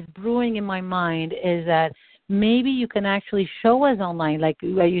that is brewing in my mind is that maybe you can actually show us online. Like,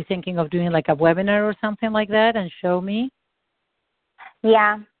 are you thinking of doing like a webinar or something like that and show me?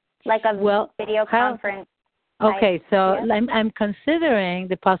 Yeah, like a video conference. Okay, so I'm considering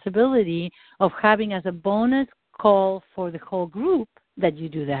the possibility of having as a bonus call for the whole group that you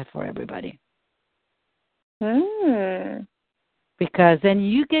do that for everybody. Because then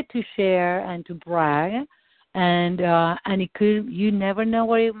you get to share and to brag, and it could, you never know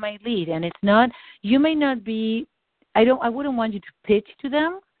where it might lead. And it's not, you may not be, I wouldn't want you to pitch to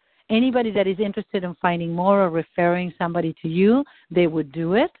them. Anybody that is interested in finding more or referring somebody to you, they would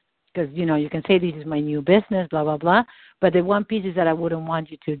do it. Because, you can say this is my new business, blah, blah, blah. But the one piece is that I wouldn't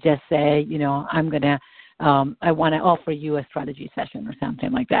want you to just say, I'm going to, I want to offer you a strategy session or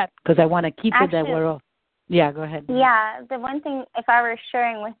something like that. Because I want to keep it that we're all. Yeah, go ahead. Yeah, the one thing, if I were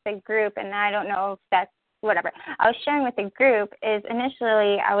sharing with the group, and I don't know if that's whatever, I was sharing with the group is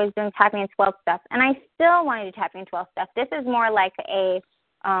initially I was doing tapping and 12 stuff, and I still want to do tapping and 12 stuff. This is more like the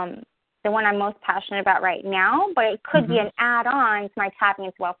one I'm most passionate about right now, but it could be an add-on to my tapping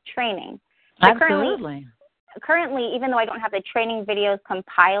and 12 training. So absolutely. Currently, even though I don't have the training videos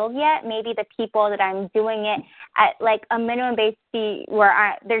compiled yet, maybe the people that I'm doing it at like a minimum base fee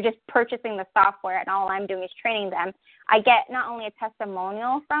where they're just purchasing the software and all I'm doing is training them, I get not only a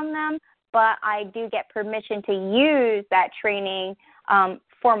testimonial from them, but I do get permission to use that training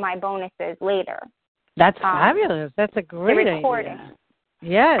for my bonuses later. That's fabulous. That's a great idea.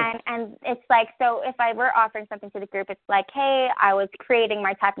 Yes. And it's like, so if I were offering something to the group, it's like, hey, I was creating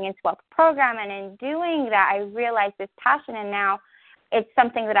my Tapping Into Wealth program, and in doing that, I realized this passion, and now it's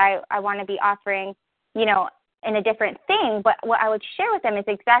something that I want to be offering, in a different thing, but what I would share with them is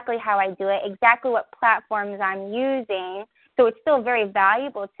exactly how I do it, exactly what platforms I'm using. So it's still very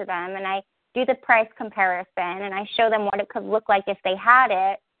valuable to them, and I do the price comparison, and I show them what it could look like if they had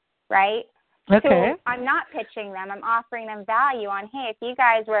it, right? Okay. So I'm not pitching them. I'm offering them value on, hey, if you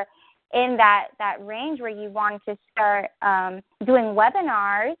guys were in that range where you wanted to start doing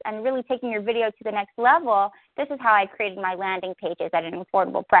webinars and really taking your video to the next level, this is how I created my landing pages at an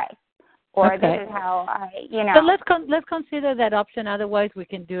affordable price. Or Okay. this is how So let's consider that option. Otherwise, we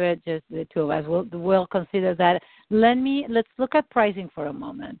can do it just the two of us. We'll consider that. Let's look at pricing for a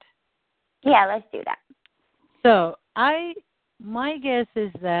moment. Yeah, let's do that. So my guess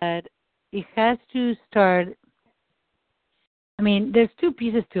is that it has to start. I mean, there's two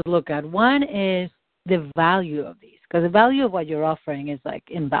pieces to look at. One is the value of these, because the value of what you're offering is like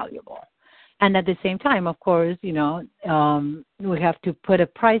invaluable. And at the same time, of course, we have to put a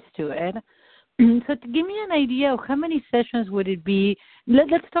price to it. So to give me an idea of how many sessions would it be,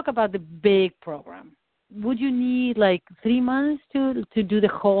 let's talk about the big program. Would you need like 3 months to do the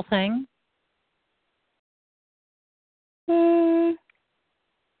whole thing?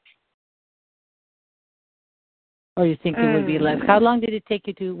 Or you think it would be less? How long did it take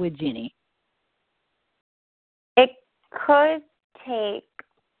you to with Jeannie? It could take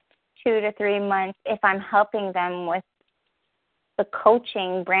 2 to 3 months if I'm helping them with the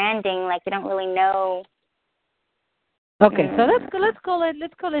coaching, branding, like they don't really know. Okay, so let's call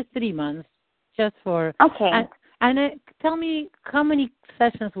it 3 months, just for. Okay. And tell me, how many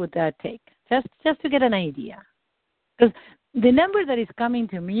sessions would that take? Just to get an idea, because the number that is coming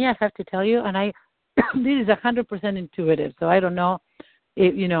to me, I have to tell you, and this is 100% intuitive, so I don't know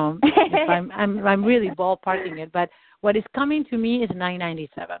if if I'm really ballparking it, but what is coming to me is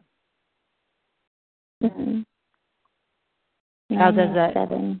 $997. Mm-hmm. How does that?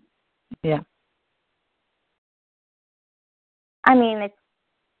 Yeah. I mean, it's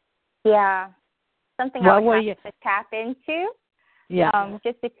something I would have to tap into. Yeah.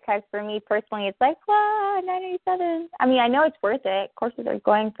 Just because for me personally, it's like, $997. I mean, I know it's worth it. Courses are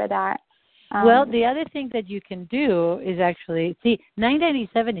going for that. Well, the other thing that you can do is actually, see,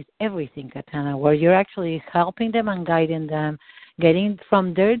 $997 is everything, Katana, where you're actually helping them and guiding them, getting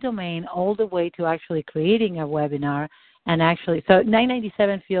from their domain all the way to actually creating a webinar. And actually, so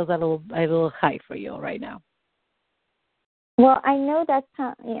 $997 feels a little high for you right now. Well, I know that's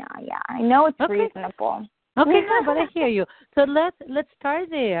I know it's reasonable. Okay, no, but I hear you. So let's start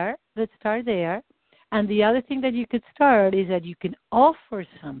there. Let's start there. And the other thing that you could start is that you can offer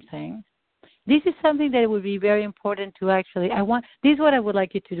something. This is something that would be very important to actually. This is what I would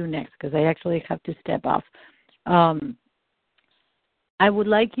like you to do next, because I actually have to step off. I would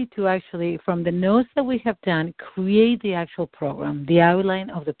like you to actually, from the notes that we have done, create the actual program, the outline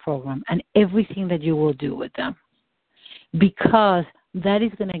of the program, and everything that you will do with them, because that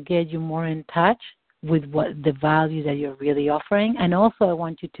is going to get you more in touch with what the value that you're really offering. And also I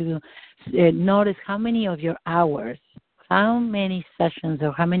want you to notice how many of your hours, how many sessions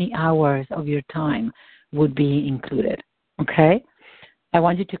or how many hours of your time would be included, okay? I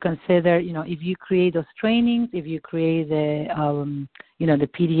want you to consider, if you create those trainings, if you create the, the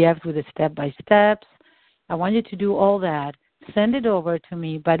PDFs with the step-by-steps, I want you to do all that. Send it over to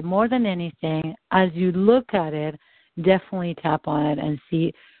me, but more than anything, as you look at it, definitely tap on it and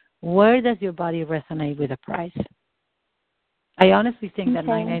see where does your body resonate with the price. I honestly think that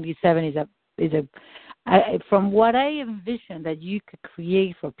 $997 is from what I envision that you could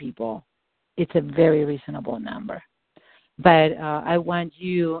create for people, it's a very reasonable number. But I want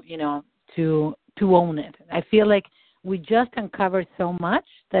you, to own it. I feel like we just uncovered so much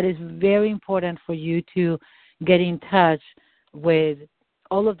that is very important for you to get in touch with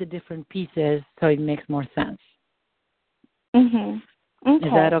all of the different pieces so it makes more sense. Mhm. Okay.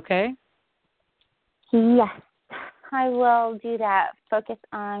 Is that okay? Yes, I will do that. Focus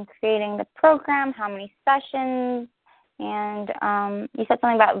on creating the program, how many sessions, and you said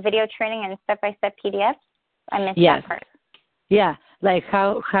something about video training and step-by-step PDFs. I missed that part. Yeah, like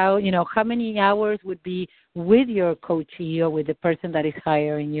how many hours would be with your coachee or with the person that is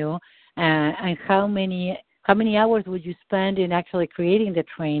hiring you, and how many hours would you spend in actually creating the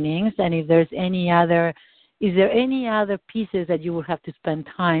trainings, and if there's is there any other pieces that you would have to spend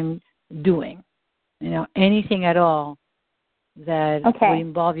time doing, anything at all that would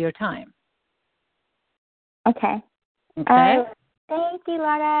involve your time. Okay. Okay. Thank you,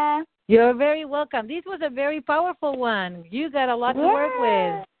 Laura. You're very welcome. This was a very powerful one. You got a lot to work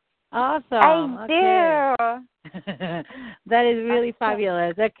with. Awesome. I do. That is really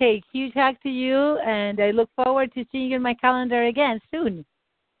fabulous. Okay, huge hug to you, and I look forward to seeing you in my calendar again soon.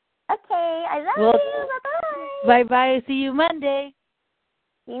 Okay, I love Well, you. Bye-bye. bye-bye. See you Monday.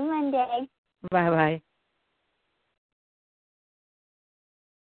 See you Monday. Bye-bye.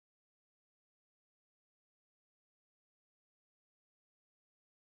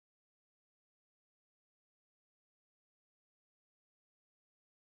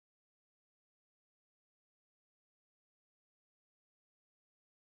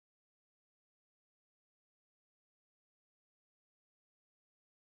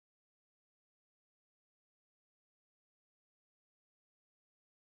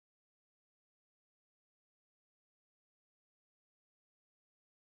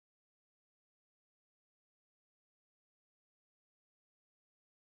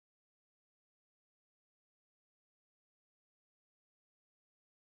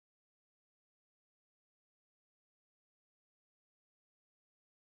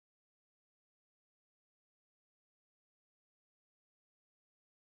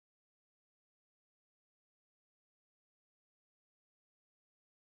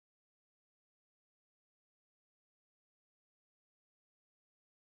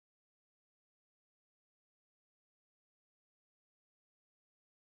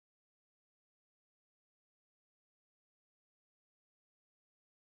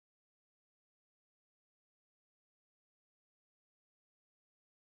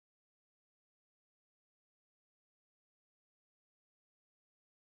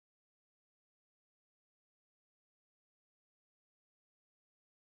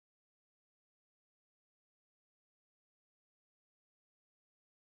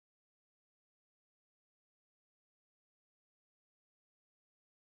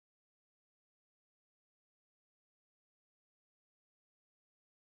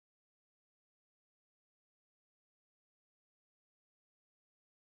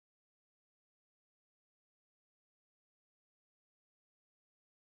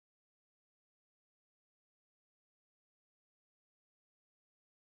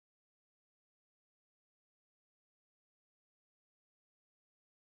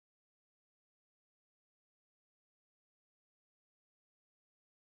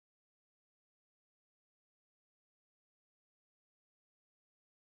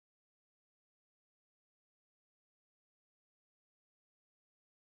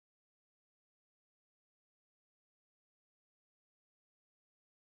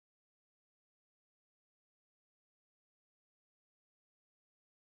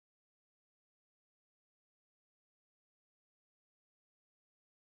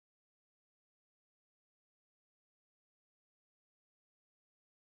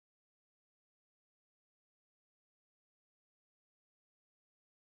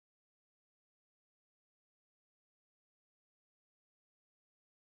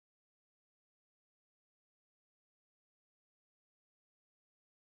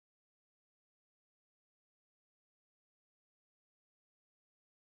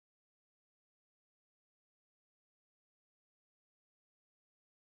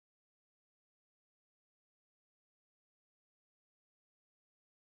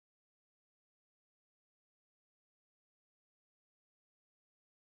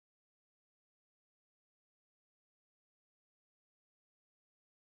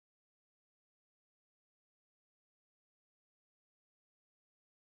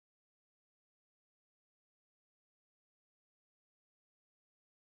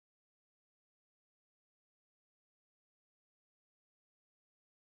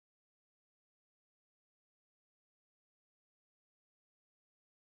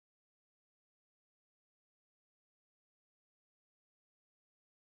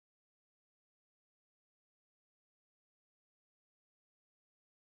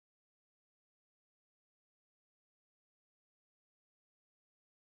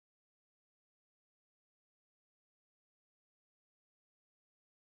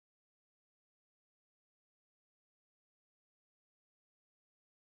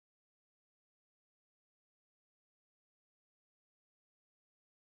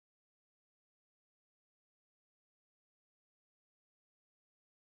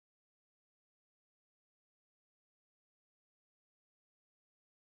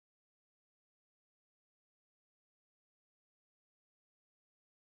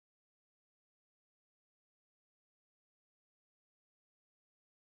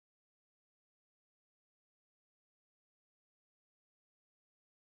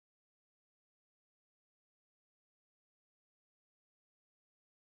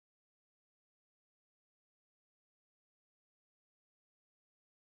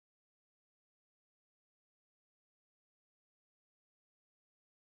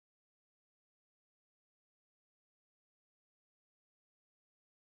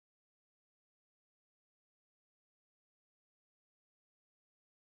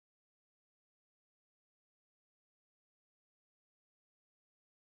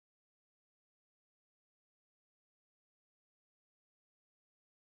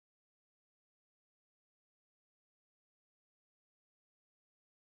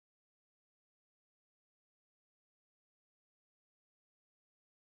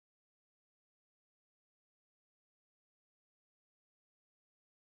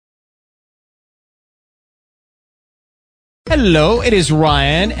 Hello, it is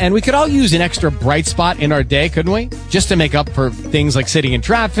Ryan, and we could all use an extra bright spot in our day, couldn't we? Just to make up for things like sitting in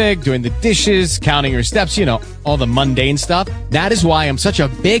traffic, doing the dishes, counting your steps, you know, all the mundane stuff. That is why I'm such a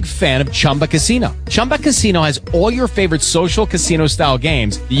big fan of Chumba Casino. Chumba Casino has all your favorite social casino-style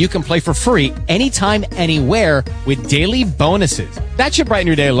games that you can play for free anytime, anywhere with daily bonuses. That should brighten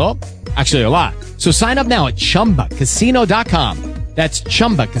your day a little. Actually, a lot. So sign up now at ChumbaCasino.com. That's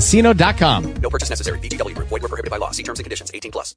ChumbaCasino.com. No purchase necessary. VGW Group. Void where prohibited by law. See terms and conditions. 18+.